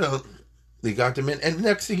Czechoslovakia, Vienna. They got them in. And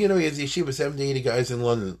next thing you know, he has yeshiva 70, 80 guys in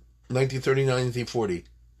London. 1939, 1940.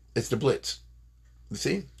 It's the Blitz. You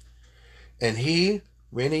see? And he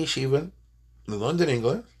ran a yeshiva in London,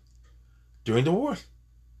 England, during the war.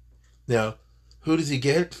 Now, who does he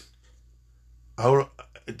get? To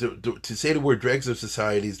say the word dregs of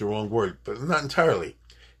society is the wrong word, but not entirely.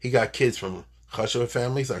 He got kids from Chashuva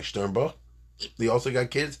families like Sternbach. He also got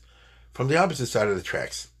kids from the opposite side of the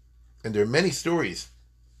tracks. And there are many stories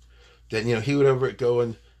that, he would go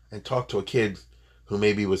and talk to a kid who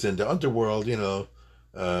maybe was in the underworld,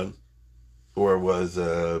 or was,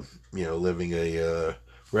 living a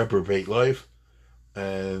reprobate life.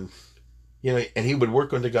 And, and he would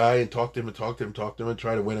work on the guy and talk to him and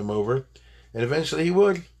try to win him over. And eventually he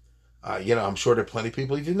would. I'm sure there are plenty of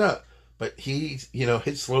people he did not. But his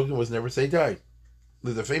slogan was never say die.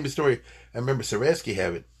 There's a famous story. I remember Sarasky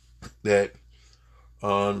have it. That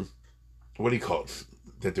what do you call it?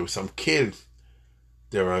 That there was some kid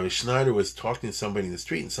that Rabbi Schneider was talking to somebody in the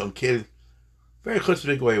street, and some kid, very close to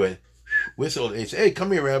the big way, went, whistled, and he said, "Hey,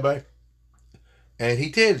 come here, Rabbi." And he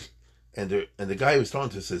did. And the guy who was talking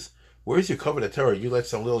to us says, "Where's your covenant of terror? You let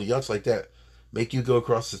some little yutz like that make you go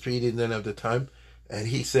across the street and then have the time?" And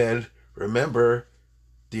he said, "Remember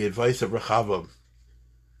the advice of Rechavam."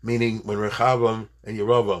 Meaning, when Rechavam and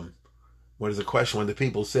Yeravam, when the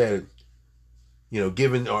people said,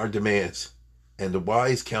 given our demands, and the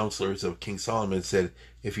wise counselors of King Solomon said,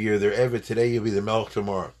 if you're their Eved today, you'll be the Melech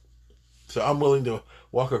tomorrow. So I'm willing to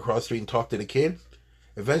walk across the street and talk to the kid.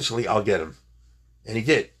 Eventually, I'll get him. And he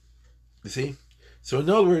did. You see? So in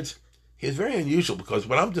other words, he is very unusual, because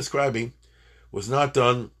what I'm describing was not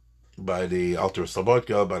done by the Alter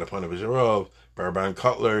Slobodka, by the Panovizharov, by Rabban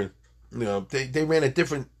Kotler. They ran a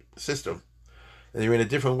different system. And they ran a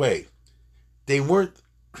different way. They weren't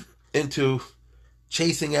into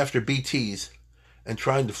chasing after BTs and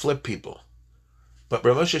trying to flip people. But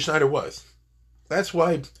Rav Moshe Schneider was. That's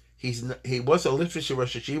why he was a Litvish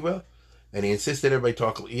Rosh Hashiva, and he insisted everybody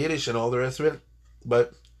talk Yiddish and all the rest of it,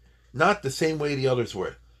 but not the same way the others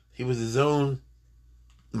were. He was his own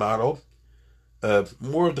model,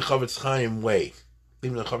 more of the Chavetz Chaim way.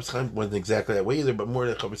 Even though Chavetz Chaim wasn't exactly that way either, but more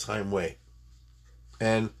the Chavetz Chaim way.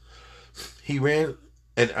 And he ran,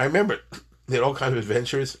 and I remember they had all kinds of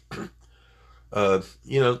adventures.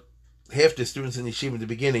 Half the students in yeshiva in the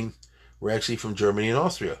beginning were actually from Germany and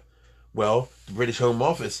Austria. Well, the British Home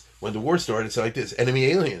Office, when the war started, said like this: enemy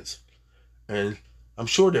aliens. And I'm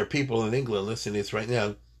sure there are people in England listening to this right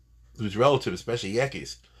now whose relatives, especially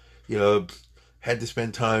Yankees, had to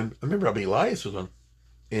spend time. I remember Rabbi Elias was on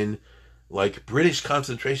in British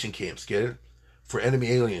concentration camps, get it? For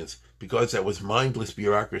enemy aliens, because that was mindless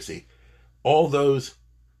bureaucracy. All those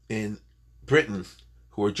in Britain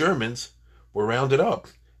who were Germans were rounded up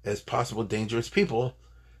as possible dangerous people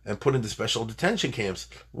and put into special detention camps.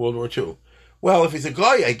 World War II. Well, if he's a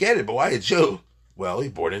guy, I get it, but why a Jew? Well,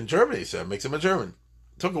 he's born in Germany, so that makes him a German.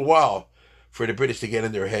 It took a while for the British to get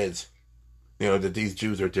in their heads, that these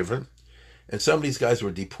Jews are different. And some of these guys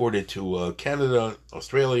were deported to Canada,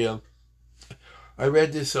 Australia. I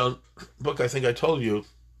read this book, I think I told you,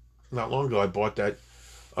 not long ago. I bought that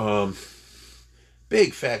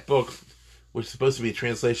big, fat book, which is supposed to be a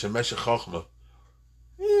translation of Meshech Chochmah.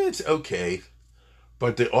 It's okay.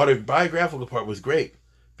 But the autobiographical part was great,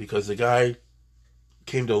 because the guy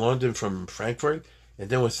came to London from Frankfurt and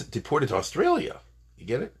then was deported to Australia. You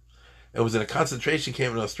get it? And was in a concentration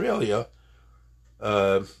camp in Australia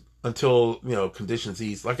until, conditions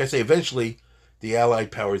eased. Like I say, eventually the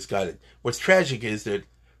Allied powers got it. What's tragic is that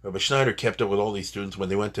Rabbi Schneider kept up with all these students when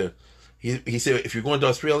they went to... He said, if you're going to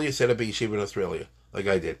Australia, set up a yeshiva in Australia, like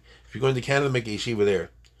I did. If you're going to Canada, make a yeshiva there.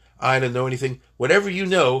 I don't know anything. Whatever you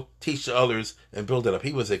know, teach to others and build it up.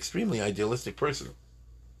 He was an extremely idealistic person.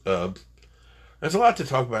 There's a lot to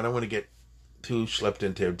talk about. I don't want to get too schlepped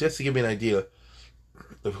into it. Just to give you an idea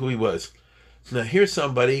of who he was. Now, here's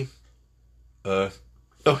somebody... When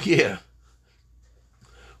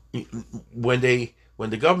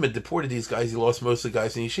the government deported these guys, he lost most of the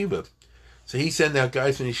guys in yeshiva. So he sent out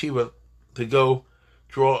guys from yeshiva to go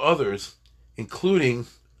draw others, including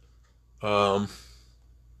there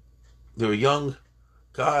were young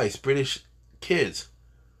guys, British kids,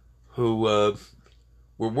 who were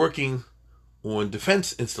working on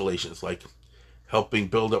defense installations, like helping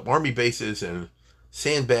build up army bases and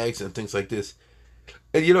sandbags and things like this.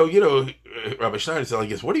 And Rabbi Schneider said, I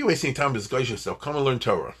guess, what are you wasting time with this guy yourself? Come and learn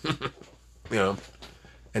Torah.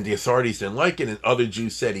 And the authorities didn't like it, and other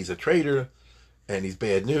Jews said he's a traitor, and he's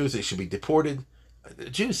bad news, they should be deported. The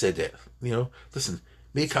Jews said that. Listen,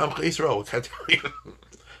 me Kamcha Israel,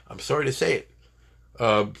 I'm sorry to say it.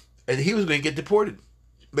 And he was going to get deported,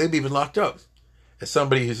 maybe even locked up, as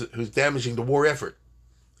somebody who's damaging the war effort.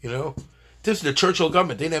 This is the Churchill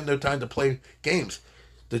government. They didn't have no time to play games.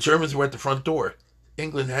 The Germans were at the front door.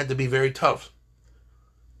 England had to be very tough.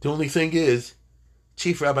 The only thing is,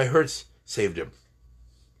 Chief Rabbi Hertz saved him.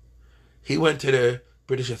 He went to the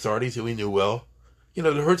British authorities, who he knew well, the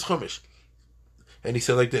Hertz Chumash. And he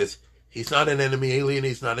said like this: he's not an enemy alien,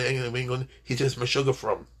 he's not an enemy of England, he's just Meshuggah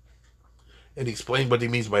from. And he explained what he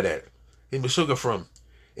means by that. He's Meshuggah from.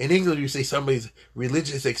 In England, you say somebody's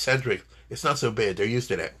religious eccentric, it's not so bad, they're used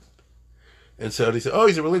to that. And so they said, oh,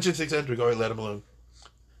 he's a religious eccentric, all right, let him alone.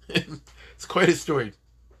 It's quite a story.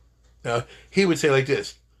 Now, he would say like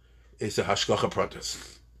this: it's a hashgacha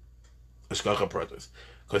pratis. Hashgacha pratis.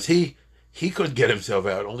 Because he couldn't get himself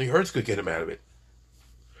out, only Hertz could get him out of it.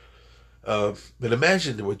 But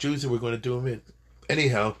imagine there were Jews that were going to do him in.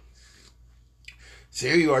 Anyhow, so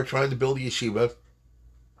here you are trying to build a yeshiva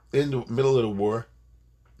in the middle of the war.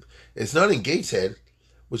 It's not in Gateshead,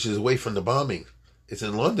 which is away from the bombing. It's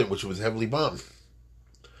in London, which was heavily bombed.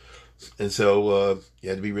 And so you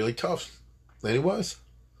had to be really tough. And he was.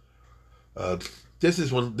 This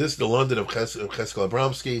is the London of Cheskel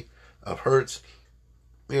Abramsky, of Hertz,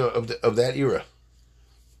 of that era.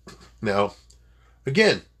 Now,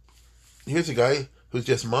 again, here's a guy who's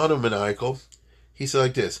just monomaniacal. He said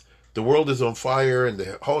like this: the world is on fire, and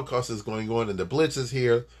the Holocaust is going on, and the Blitz is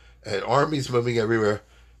here, and armies moving everywhere.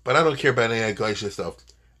 But I don't care about any of that Geisha stuff.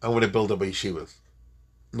 I want to build up a yeshiva.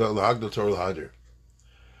 No, the Hagdol Torah L'Hader.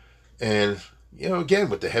 And, again,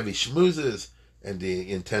 with the heavy schmoozes and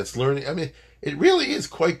the intense learning, I mean, it really is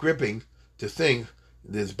quite gripping to think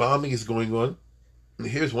this bombing is going on. And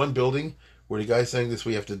here's one building where the guy's saying this: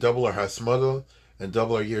 we have to double our Hasmada and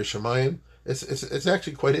double our Yer Shemayim. It's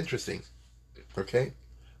actually quite interesting. Okay?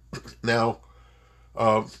 Now,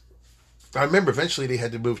 I remember eventually they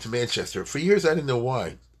had to move to Manchester. For years I didn't know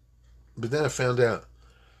why. But then I found out.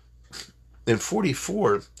 In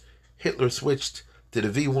 1944, Hitler switched to the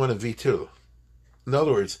V1 and V2. In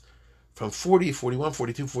other words, from 40, 41,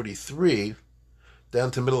 42, 43, down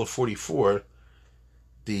to middle of 44,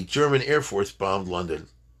 the German Air Force bombed London,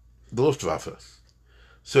 the Luftwaffe.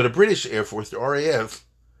 So the British Air Force, the RAF,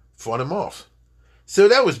 fought him off. So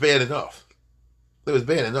that was bad enough. It was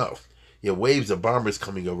bad enough. Waves of bombers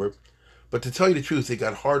coming over. But to tell you the truth, it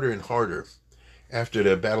got harder and harder after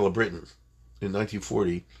the Battle of Britain in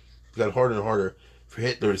 1940. It got harder and harder for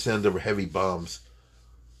Hitler to send over heavy bombs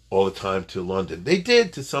all the time to London. They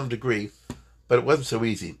did to some degree, but it wasn't so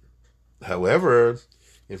easy. However,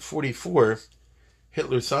 in 1944,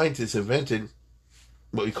 Hitler's scientists invented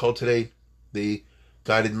what we call today the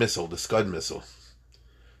guided missile, the Scud missile.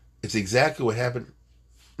 It's exactly what happened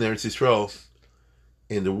in Eretz Yisrael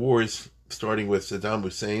in the wars, starting with Saddam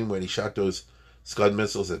Hussein when he shot those Scud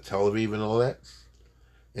missiles at Tel Aviv and all that.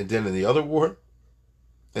 And then in the other war.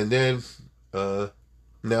 And then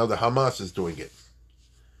now the Hamas is doing it.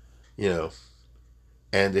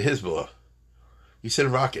 And the Hezbollah. You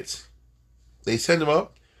send rockets. They send them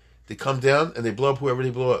up, they come down, and they blow up whoever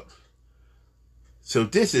they blow up. So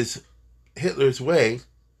this is Hitler's way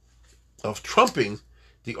of trumping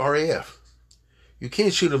the RAF. You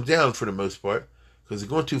can't shoot them down for the most part, because they're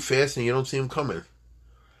going too fast and you don't see them coming.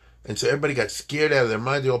 And so everybody got scared out of their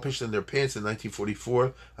mind. They all pissed in their pants in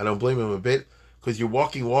 1944. I don't blame them a bit, because you're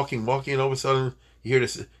walking, and all of a sudden you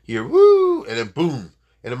hear woo, and then boom,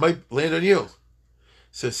 and it might land on you.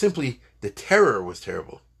 So simply, the terror was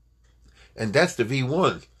terrible. And that's the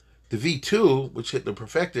V1. The V2, which Hitler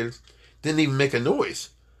perfected, didn't even make a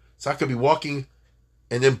noise. So I could be walking,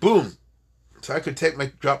 and then boom. So I could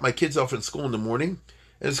drop my kids off in school in the morning,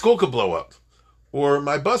 and the school could blow up. Or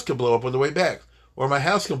my bus could blow up on the way back. Or my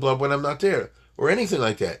house can blow up when I'm not there. Or anything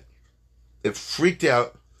like that. It freaked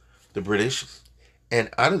out the British. And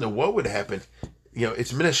I don't know what would happen.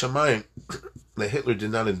 It's Min HaShamayim that Hitler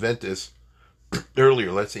did not invent this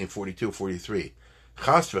earlier, let's say in 42, 43.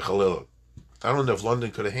 Chas v'chalil. I don't know if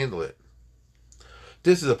London could have handled it.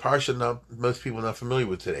 This is a parsha most people are not familiar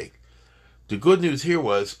with today. The good news here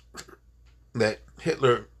was that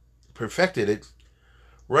Hitler perfected it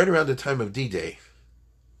right around the time of D-Day.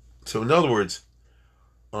 So in other words,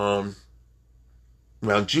 around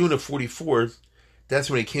June of 44,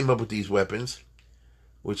 that's when he came up with these weapons,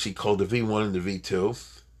 which he called the V1 and the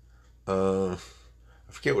V2. I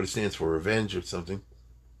forget what it stands for, revenge or something.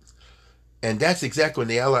 And that's exactly when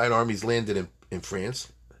the Allied armies landed in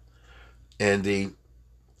France. And the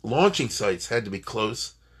launching sites had to be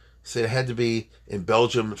close. So it had to be in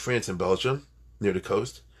Belgium, France and Belgium, near the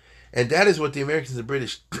coast. And that is what the Americans and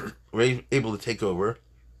British were able to take over.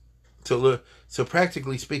 So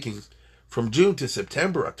practically speaking, From June to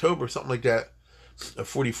September, October, something like that, of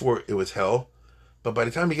 44, it was hell. But by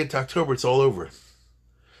the time you get to October, it's all over.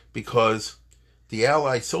 Because the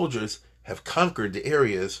Allied soldiers have conquered the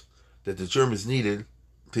areas that the Germans needed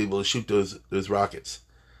to be able to shoot those rockets.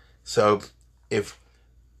 So if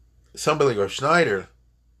somebody like Rav Schneider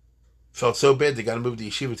felt so bad they got to move the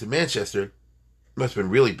yeshiva to Manchester, it must have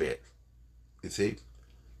been really bad. You see?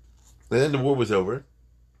 And then the war was over.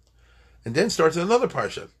 And then starts another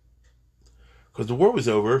parsha. Because the war was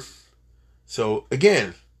over. So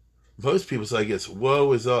again, most people say, I guess,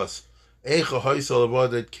 woe is us. You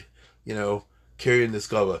know, carrying this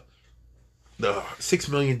gava. The 6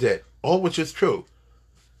 million dead. All which is true.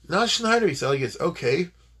 Now Schneider, he said, I guess,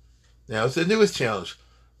 okay. Now it's the newest challenge.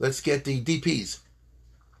 Let's get the DPs.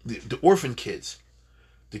 The orphan kids.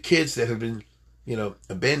 The kids that have been, you know,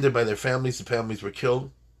 abandoned by their families. The families were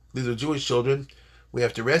killed. These are Jewish children. We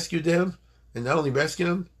have to rescue them. And not only rescue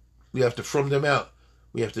them, we have to from them out.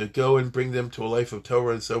 We have to go and bring them to a life of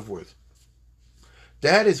Torah and so forth.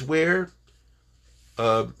 That is where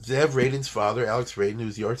Zev Radin's father, Alex Radin,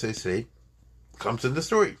 who's the Yartzei today, comes in the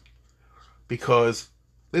story. Because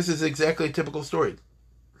this is exactly a typical story.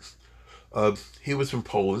 He was from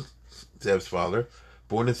Poland, Zev's father,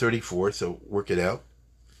 born in 1934, so work it out.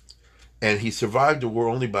 And he survived the war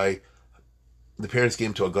only by, the parents gave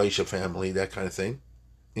him to a Geisha family, that kind of thing,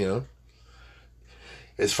 you know.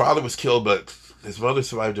 His father was killed, but his mother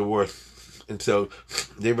survived the war. And so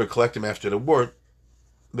they would collect him after the war.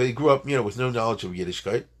 But he grew up, you know, with no knowledge of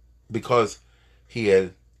Yiddishkeit because he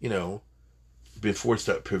had, you know, been forced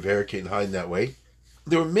to prevaricate and hide in that way.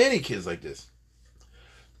 There were many kids like this.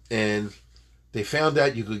 And they found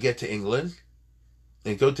out you could get to England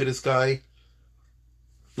and go to this guy.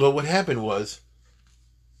 Well, what happened was,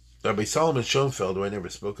 Rabbi Solomon Schoenfeld, who I never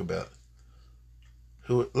spoke about,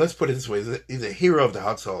 who, let's put it this way, he's a hero of the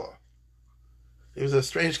Hatzalah. He was a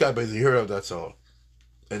strange guy, but he's a hero of the Hatzalah.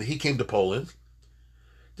 And he came to Poland.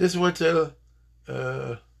 This is what Zev's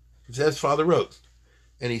father wrote.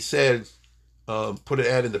 And he said, put an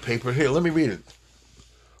ad in the paper. Here, let me read it.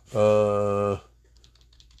 Because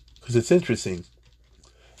it's interesting.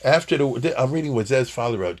 I'm reading what Zev's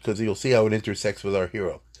father wrote, because you'll see how it intersects with our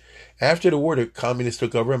hero. After the war, the communists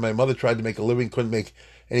took over, and my mother tried to make a living, couldn't make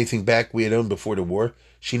anything back we had owned before the war.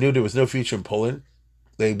 She knew there was no future in Poland.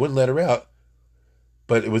 They wouldn't let her out,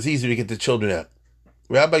 but it was easier to get the children out.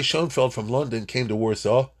 Rabbi Schoenfeld from London came to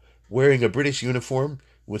Warsaw, wearing a British uniform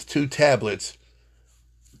with 2 tablets,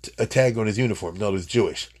 a tag on his uniform. No, it was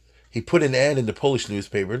Jewish. He put an ad in the Polish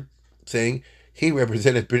newspaper saying he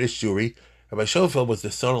represented British Jewry. Rabbi Schoenfeld was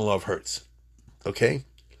the son-in-law of Hertz. Okay?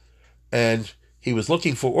 And he was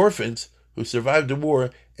looking for orphans who survived the war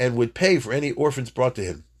and would pay for any orphans brought to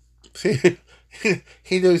him. See?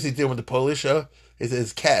 He knows he's dealing with the Polish.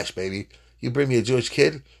 It's cash, baby. You bring me a Jewish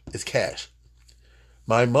kid, it's cash.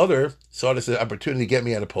 My mother saw this as an opportunity to get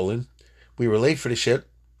me out of Poland. We were late for the ship.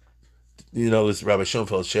 You know, this Rabbi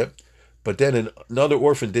Schoenfeld's ship. But then another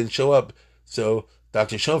orphan didn't show up. So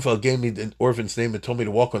Dr. Schoenfeld gave me the orphan's name and told me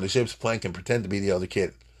to walk on the ship's plank and pretend to be the other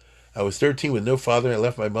kid. I was 13 with no father. I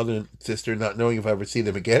left my mother and sister not knowing if I ever see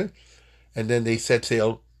them again. And then they set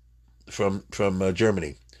sail from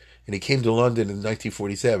Germany. And he came to London in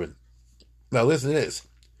 1947. Now listen to this.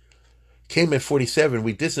 Came at 47.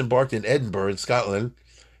 We disembarked in Edinburgh in Scotland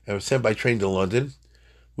and were sent by train to London.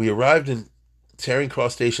 We arrived in Charing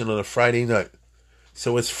Cross Station on a Friday night.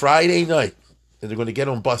 So it's Friday night. And they're going to get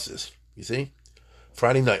on buses. You see?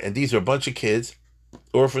 Friday night. And these are a bunch of kids,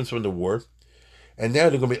 orphans from the war. And now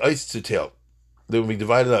they're going to be iced to tail. They're going to be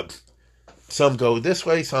divided up. Some go this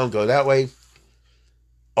way, some go that way.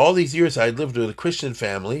 All these years I had lived with a Christian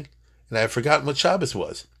family, and I had forgotten what Shabbos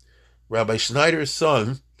was. Rabbi Schneider's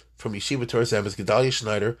son from Yeshiva Torah Sambas, Gedalia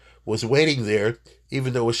Schneider, was waiting there,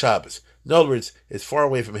 even though it was Shabbos. In other words, it's far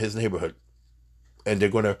away from his neighborhood. And they're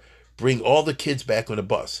going to bring all the kids back on a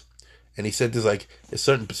bus. And he said there's like a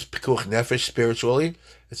certain pikuach nefesh spiritually,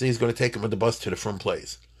 and so he's going to take them on the bus to the front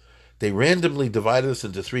place. They randomly divided us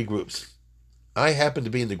into 3 groups. I happened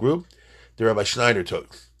to be in the group that Rabbi Schneider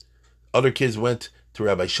took. Other kids went to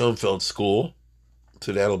Rabbi Schoenfeld's school,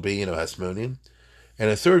 so that'll be, Hasmonean. And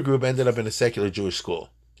a 3rd group ended up in a secular Jewish school.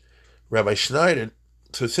 Rabbi Schneider,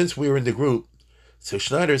 so since we were in the group, so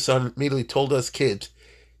Schneider's son immediately told us kids,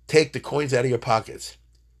 take the coins out of your pockets.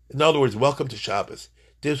 In other words, welcome to Shabbos.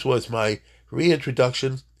 This was my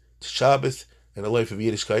reintroduction to Shabbos and the life of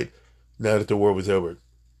Yiddishkeit now that the war was over.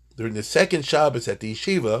 During the second Shabbos at the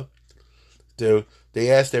yeshiva,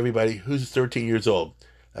 they asked everybody, who's 13 years old?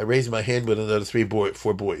 I raised my hand with another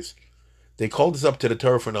 4 boys. They called us up to the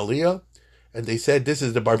Torah for an aliyah, and they said, this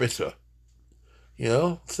is the bar mitzvah.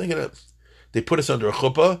 Thinking of, They put us under a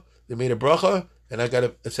chuppah, they made a bracha, and I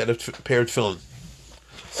got a set of pair of tefillin.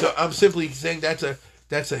 So I'm simply saying that's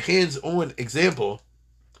a hands-on example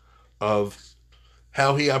of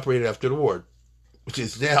how he operated after the war, which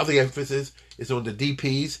is now the emphasis is on the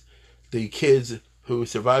DPs, the kids who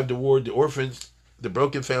survived the war, the orphans, the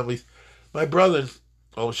broken families. My brother,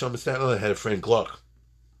 Shama Staten Island, had a friend, Gluck.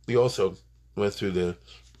 He also went through the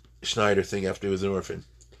Schneider thing after he was an orphan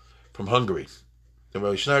from Hungary. And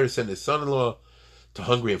Rabbi Schneider sent his son-in-law to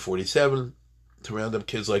Hungary in 1947 to round up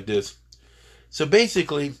kids like this. So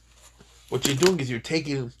basically, what you're doing is you're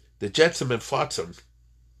taking the jetsam and flotsam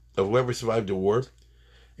of whoever survived the war, and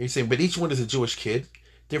you're saying, but each one is a Jewish kid,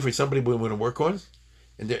 different, somebody we want to work on,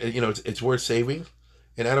 and it's worth saving,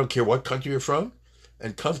 and I don't care what country you're from,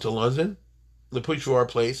 and come to London, they'll put you to our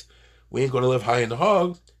place. We ain't going to live high in the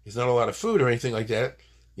hog. There's not a lot of food or anything like that,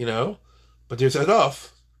 but there's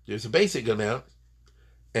enough. There's a basic amount,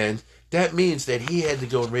 and that means that he had to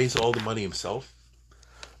go and raise all the money himself,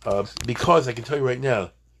 because I can tell you right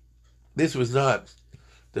now, this was not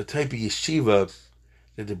the type of yeshiva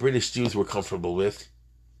that the British Jews were comfortable with.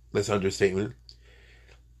 That's an understatement.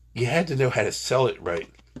 You had to know how to sell it right.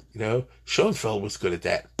 Schoenfeld was good at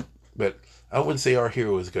that, but I wouldn't say our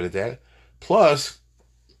hero was good at that. Plus,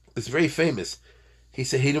 it's very famous. He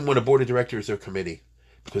said he didn't want a board of directors or committee,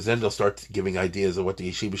 because then they'll start giving ideas of what the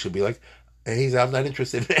yeshiva should be like. And he said, I'm not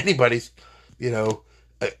interested in anybody's,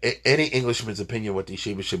 any Englishman's opinion what the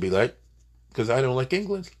yeshiva should be like, because I don't like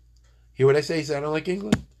England. Hear what I say? He said, I don't like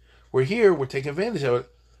England. We're here, we're taking advantage of it,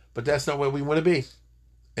 but that's not where we want to be.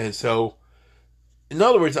 And so, in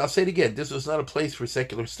other words, I'll say it again, this was not a place for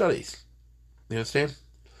secular studies. You understand?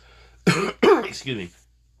 Excuse me.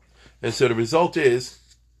 And so the result is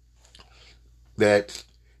that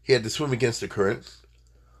he had to swim against the current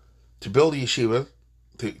to build a yeshiva,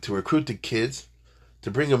 to recruit the kids,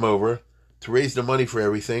 to bring them over, to raise the money for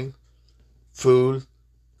everything, food,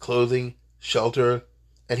 clothing, shelter,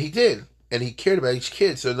 and he did. And he cared about each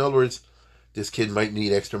kid. So in other words, this kid might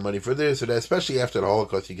need extra money for this or that, especially after the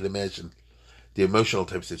Holocaust. You can imagine the emotional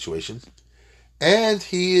type situation. And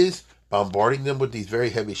he is bombarding them with these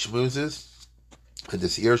very heavy schmoozes and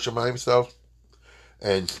this Ir Shamayim stuff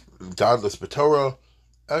and godless B'Torah.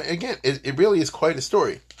 Again, it really is quite a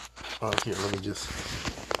story. Here, let me just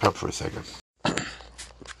up for a second.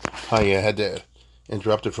 I had to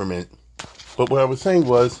interrupt it for a minute. But what I was saying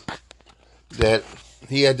was that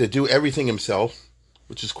he had to do everything himself,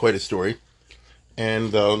 which is quite a story.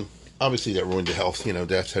 And obviously that ruined the health.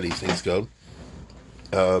 That's how these things go.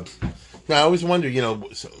 Now, I always wonder,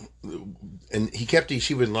 and he kept the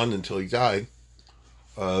yeshiva in London until he died.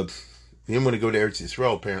 He didn't want to go to Eretz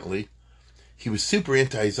Yisrael, apparently. He was super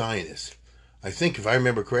anti-Zionist. I think, if I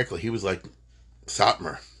remember correctly, he was like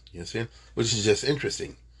Satmar, you understand? Which is just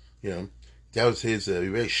interesting. That was his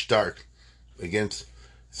very stark against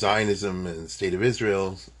Zionism and the state of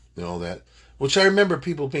Israel and all that. Which I remember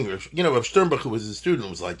people being, Rav Sternbuch, who was a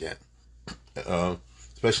student, was like that.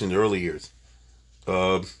 Especially in the early years.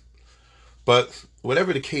 But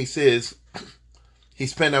whatever the case is, he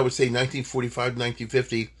spent, I would say, 1945,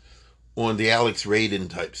 1950 on the Alex Radin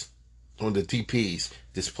types, on the DPs,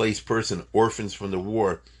 displaced person, orphans from the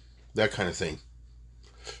war, that kind of thing.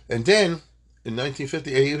 And then in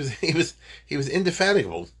 1950, he was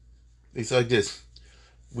indefatigable. He's like this: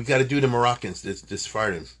 we got to do the Moroccans. This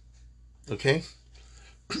fired him. Okay,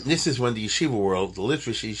 this is when the yeshiva world, the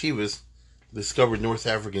Litvish yeshivas, discovered North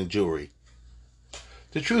African Jewry.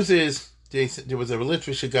 The truth is, there was a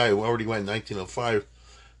Litvish guy who already went in 1905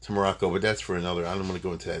 to Morocco, but that's for another. I don't want to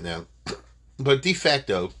go into that now. But de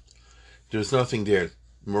facto, there's nothing there.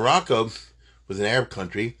 Morocco was an Arab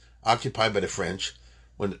country occupied by the French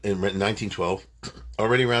in 1912.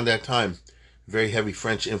 Already around that time, very heavy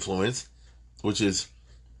French influence, which is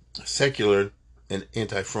secular and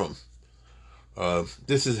anti-Frum.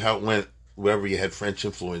 This is how it went wherever you had French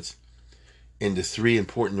influence in the three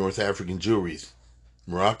important North African Jewries: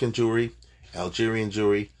 Moroccan Jewry, Algerian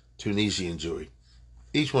Jewry, Tunisian Jewry.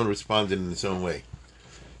 Each one responded in its own way.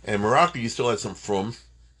 And Morocco, you still had some Frum,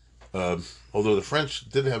 although the French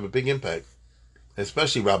didn't have a big impact,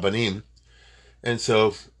 especially Rabbanim. And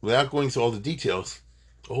so, without going into all the details,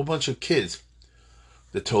 a whole bunch of kids,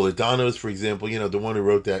 the Toledanos, for example, the one who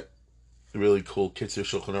wrote that really cool Kitzur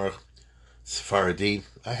Shulchan Aruch, Sephardi.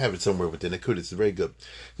 I have it somewhere within Akud. It's very good.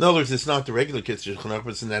 In other words, it's not the regular Kitzur Shulchan Aruch, but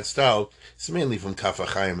it's in that style. It's mainly from Kaf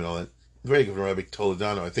HaChaim and all that. Very good from Rabbi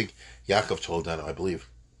Toledano. I think Yaakov Toledano, I believe.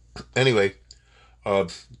 Anyway,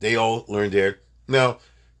 they all learned there. Now,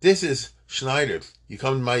 this is Schneider. You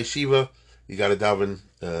come to my yeshiva, you got to daven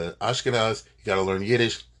Ashkenaz, you got to learn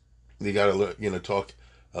Yiddish, you got to learn, talk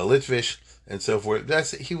Litvish, and so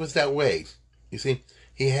forth. He was that way. You see,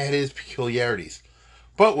 he had his peculiarities.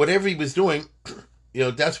 But whatever he was doing,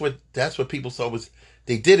 that's what people saw was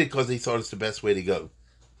they did it because they thought it's the best way to go.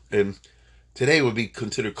 And today it would be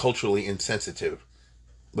considered culturally insensitive.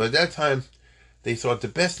 But at that time, they thought the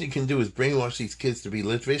best you can do is brainwash these kids to be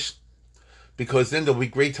Litvish, because then they'll be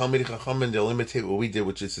great Talmidei Chacham and they'll imitate what we did,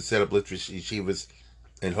 which is to set up Litvish yeshivas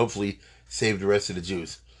and hopefully save the rest of the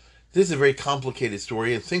Jews. This is a very complicated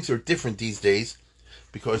story, and things are different these days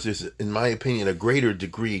because there's, in my opinion, a greater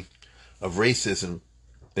degree of racism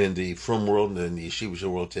in the frum world and in the yeshivish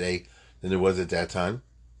world today than there was at that time.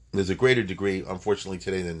 There's a greater degree, unfortunately,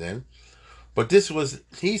 today than then. But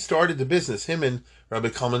he started the business, him and Rabbi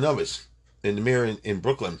Kalmanovich in the Mir in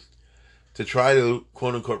Brooklyn, to try to,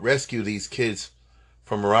 quote-unquote, rescue these kids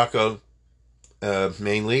from Morocco,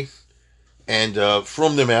 mainly, and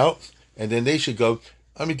from them out, and then they should go.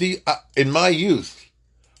 I mean, in my youth,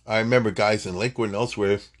 I remember guys in Lakewood and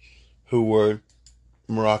elsewhere who were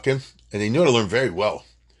Moroccan, and they knew how to learn very well.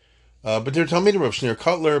 But they're telling me to Rav Shneur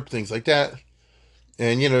Kotler, things like that.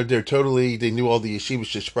 And, they knew all the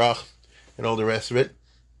yeshivish sprach and all the rest of it,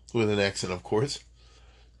 with an accent, of course.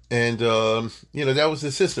 And, that was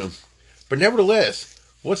the system. But nevertheless,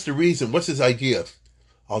 what's the reason? What's his idea?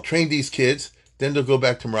 I'll train these kids, then they'll go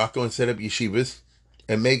back to Morocco and set up yeshivas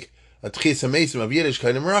and make a Tchis HaMesim of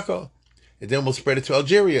Yiddishkeit in Morocco. And then we'll spread it to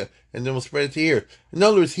Algeria, and then we'll spread it to here. In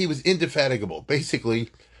other words, he was indefatigable. Basically,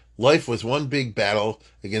 life was one big battle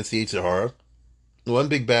against the Yetzer Hara, one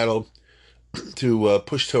big battle to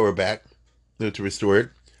push Torah back, to restore it.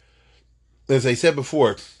 As I said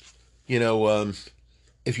before,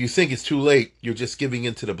 if you think it's too late, you're just giving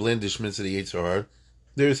in to the blandishments of the Yetzer Hara.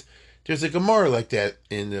 There's a Gemara like that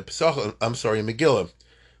in Pesach, in Megillah,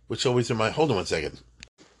 which always reminds. Hold on one second.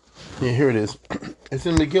 Yeah, here it is. It's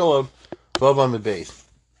in Megillah, Vav Amud Beis,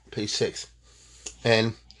 page 6,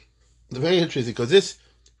 and it's very interesting because this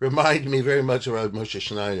reminded me very much of Moshe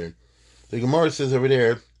Schneider. The Gemara says over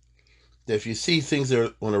there that if you see things that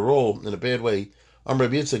are on a roll in a bad way,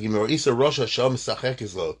 if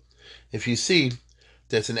you see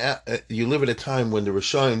that you live at a time when the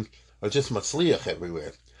Rishonim are just matzliach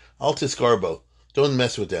everywhere, al tiskarbo, don't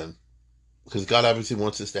mess with them, because God obviously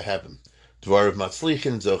wants this to happen. Dvar of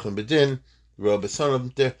matzlichin, zochem bedin, rob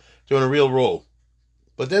besonim, they're on a real roll.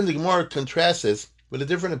 But then the Gemara contrasts this with a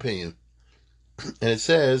different opinion, and it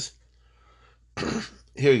says,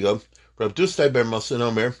 here you go, Rab Dustai ber Masan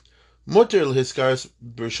Omer, mutter l'hiskars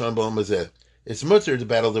b'rishon b'om hazeh. It's mutter to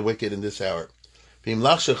battle the wicked in this hour. V'im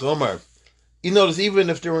lachshach omar. You notice, even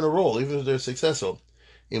if they're in a roll, even if they're successful,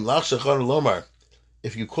 im lachshach lomar.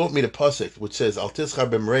 If you quote me the pasuk, which says, "Al tischar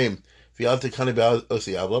b'mreim v'al tekani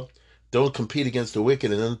b'osi avla," don't compete against the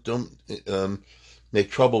wicked and don't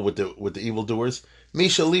make trouble with the evildoers.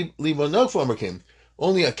 Misha libo came.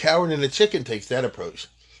 Only a coward and a chicken takes that approach.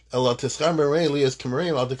 El tischar b'mreim lias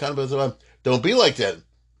k'mreim al tekani b'osi. Don't be like that.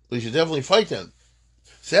 You should definitely fight them.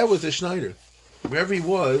 So that was the Schneider. Wherever he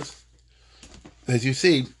was, as you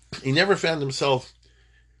see, he never found himself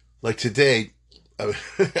like today.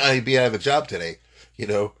 I'd be out of a job today.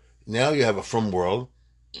 Now you have a frum world.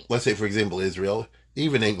 Let's say, for example, Israel,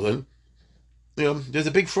 even England. There's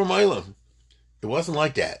a big frum island. It wasn't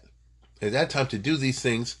like that. At that time, to do these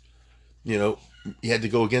things, you had to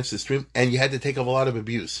go against the stream, and you had to take up a lot of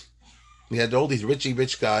abuse. You had all these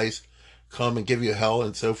rich guys come and give you hell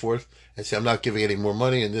and so forth, and say, I'm not giving any more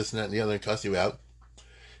money, and this and that and the other, and cuss you out.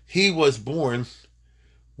 He was born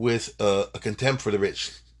with a contempt for the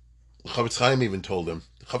rich. Chavetz Chaim even told him.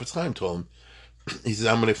 Chavetz Chaim told him, he says,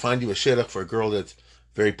 I'm going to find you a shidduch for a girl that's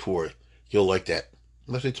very poor. You'll like that.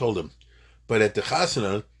 That's what he told him. But at the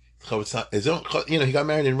chasana, he got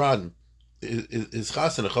married in Rodden. His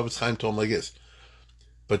chasana, Chavetz Chaim told him like this,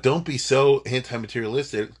 but don't be so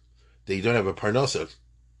anti-materialistic that you don't have a parnasa.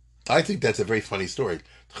 I think that's a very funny story.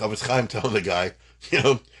 Chavetz Chaim telling the guy,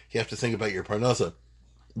 you have to think about your parnasa.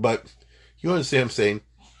 But you understand what I'm saying?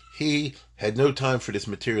 He had no time for this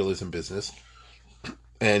materialism business,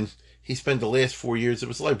 and he spent the last 4 years of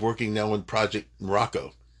his life working now on Project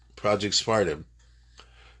Morocco, Project Sparta.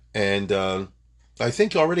 And I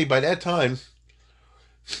think already by that time,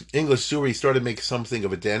 English Jewry started making something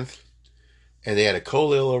of a dent, and they had a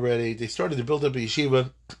kollel already. They started to build up a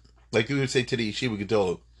yeshiva, like we would say to the yeshiva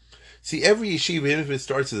gedol. See, every yeshiva, even if it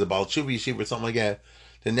starts as a Baal Tshuva yeshiva or something like that,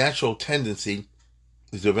 the natural tendency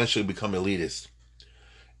is to eventually become elitist.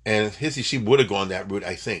 And his yeshiva would have gone that route,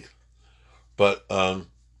 I think. But,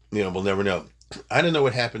 we'll never know. I don't know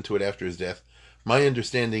what happened to it after his death. My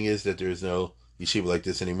understanding is that there's no yeshiva like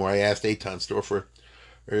this anymore. I asked Eitan Storfer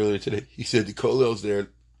earlier today. He said the kollel's there in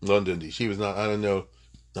London. The yeshiva's not. I don't know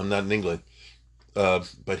I'm not in England.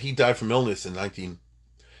 But he died from illness in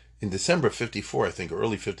December '54, I think, or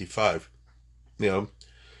early '55. You know,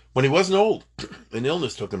 when he wasn't old, an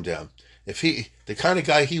illness took him down. The kind of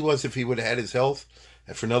guy he was, if he would have had his health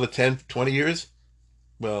and for another 10, 20 years,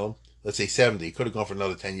 well, let's say 70, he could have gone for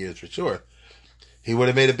another 10 years for sure. He would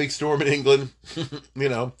have made a big storm in England.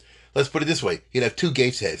 Let's put it this way. He'd have two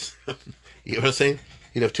Gatesheads. You know what I'm saying?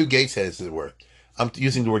 He'd have two Gatesheads, as it were. I'm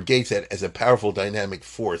using the word Gateshead as a powerful dynamic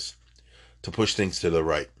force to push things to the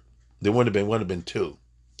right. There would have been two.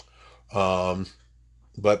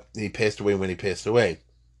 But he passed away when he passed away.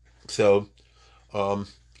 So, I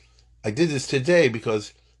did this today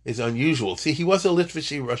because it's unusual. See, he was a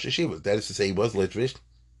Litvish Rosh Yeshiva. That is to say, he was Litvish,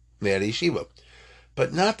 they had a yeshiva.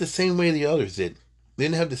 But not the same way the others did. They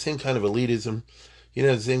didn't have the same kind of elitism.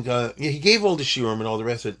 The same kind he gave all the shiurim and all the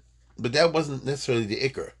rest of it, but that wasn't necessarily the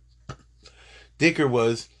ikr. The ikr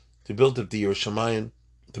was to build up the Yerushalayim,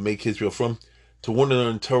 to make Israel from, to want to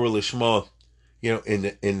learn Torah Lishma, in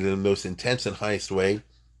the most intense and highest way,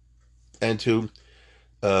 and to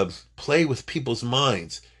play with people's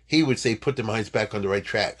minds. He would say, put their minds back on the right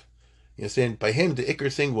track. You understand? By him, the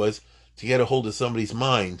ikr thing was to get a hold of somebody's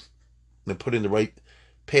mind and put in the right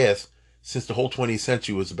path, since the whole 20th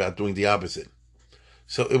century was about doing the opposite.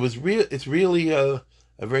 So it's really a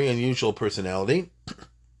very unusual personality.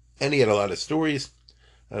 And he had a lot of stories.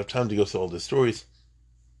 I don't have time to go through all the stories.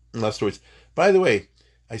 A lot of stories. By the way,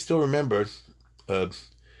 I still remember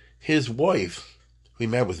his wife, who he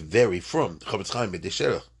met, was very frum, Chofetz Chaim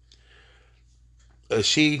B'Desherach.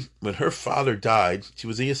 When her father died, she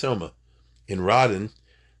was a Yisoma in Rodden.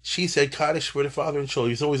 She said Kaddish for the father and Shul.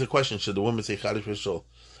 There's always a question: should the woman say Kaddish for Shul?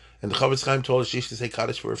 And the Chofetz Chaim told her she should say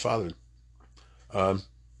Kaddish for her father,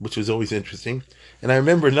 which was always interesting. And I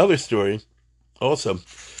remember another story, also,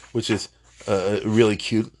 which is really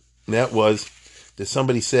cute. And that was that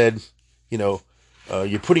somebody said, you're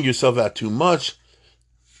putting yourself out too much,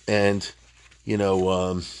 and you're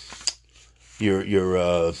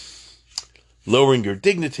lowering your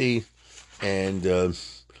dignity, and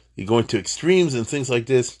you're going to extremes and things like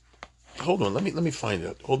this. Hold on, let me find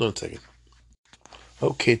it. Hold on a second.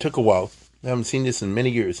 Okay, it took a while. I haven't seen this in many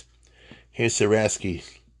years. Here's Sarasky.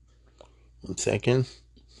 1 second.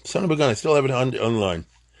 Son of a gun, I still have it underlined.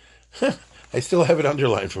 I still have it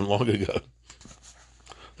underlined from long ago.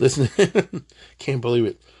 Listen, can't believe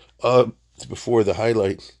it. It's before the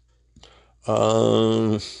highlight.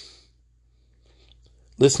 Listen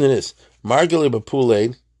to this. Margale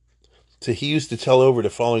Bapule, so he used to tell over the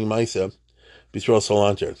following Maisa, B'Yisrael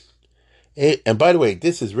Salanter. And by the way,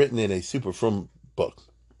 this is written in a super frum book.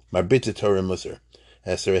 Marbitza Torah Musar.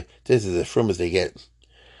 This is as frum as they get.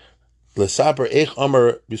 L'saper Eich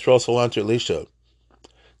Amar B'Yisrael Salanter Leisha.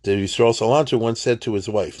 The B'Yisrael Salanter once said to his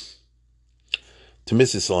wife, to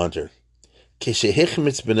Mrs. Salanter, Keshehich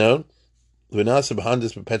Mitzbeno, V'nasa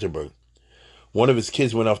B'Handis B'Peterburg. One of his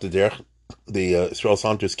kids went off the derech, the Yisrael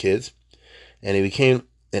Salanter's kids, and he became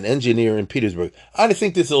an engineer in Petersburg. I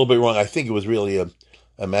think this is a little bit wrong. I think it was really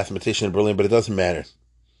a mathematician in Berlin, but it doesn't matter.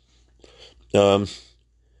 So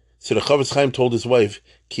the Chofetz Chaim told his wife,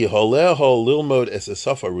 Ki holeho lilmod es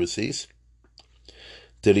asafa rusis,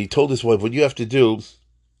 that he told his wife, what you have to do,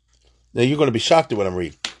 now you're going to be shocked at what I'm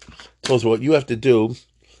reading. He told her what you have to do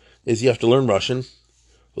is you have to learn Russian,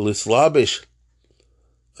 lislabish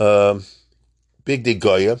big dig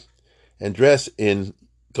goya, and dress in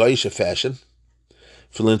Goyisha fashion,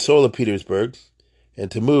 for Linsola Petersburg,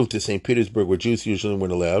 and to move to St. Petersburg, where Jews usually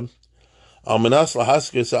weren't allowed. Almanas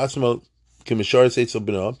lahaskir sa'atzmo kimishar seitzel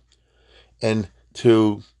b'no, and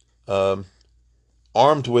to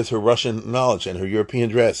armed with her Russian knowledge and her European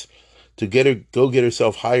dress, to go get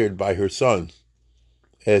herself hired by her son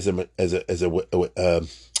as a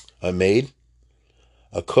maid,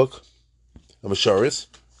 a cook, a masharis.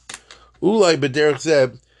 Ulai b'derech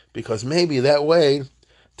zeb, because maybe that way,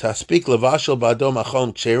 taspik levashel ba'adom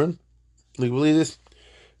achol ksherin. You believe this?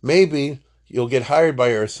 Maybe you'll get hired by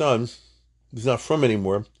her son, who's not from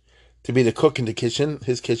anymore, to be the cook in the kitchen,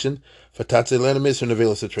 his kitchen, for tatzei lenamis or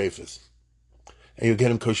nevelas atrefis, and you'll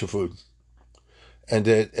get him kosher food.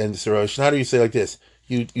 And so Schneider, you say like this: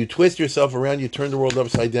 you twist yourself around, you turn the world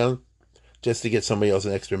upside down, just to get somebody else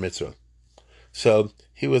an extra mitzvah. So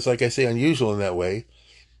he was, like I say, unusual in that way.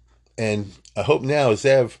 And I hope now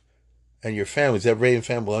Zev and your family, Zev Ray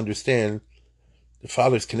family, will understand the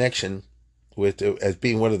father's connection with as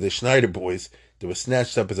being one of the Schneider boys that was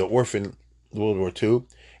snatched up as an orphan in World War II.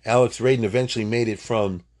 Alex Radin eventually made it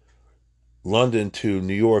from London to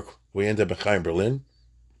New York. We ended up in Berlin.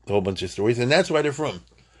 A whole bunch of stories. And that's where they're from.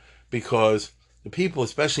 Because the people,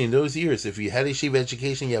 especially in those years, if you had a yeshiva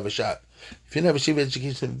education, you have a shot. If you didn't have a yeshiva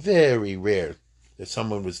education, very rare that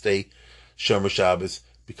someone would stay Shomer Shabbos,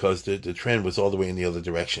 because the trend was all the way in the other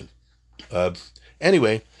direction.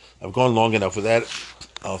 Anyway, I've gone long enough with that.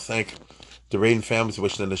 I'll thank the Radin families for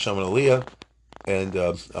wishing them the Neshama Aliyah, and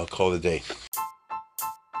I'll call it a day.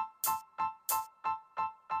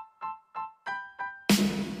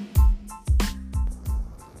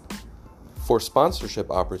 For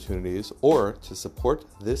sponsorship opportunities or to support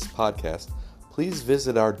this podcast, please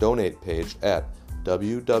visit our donate page at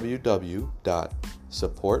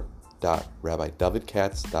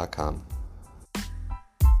www.support.rabbidavidkatz.com.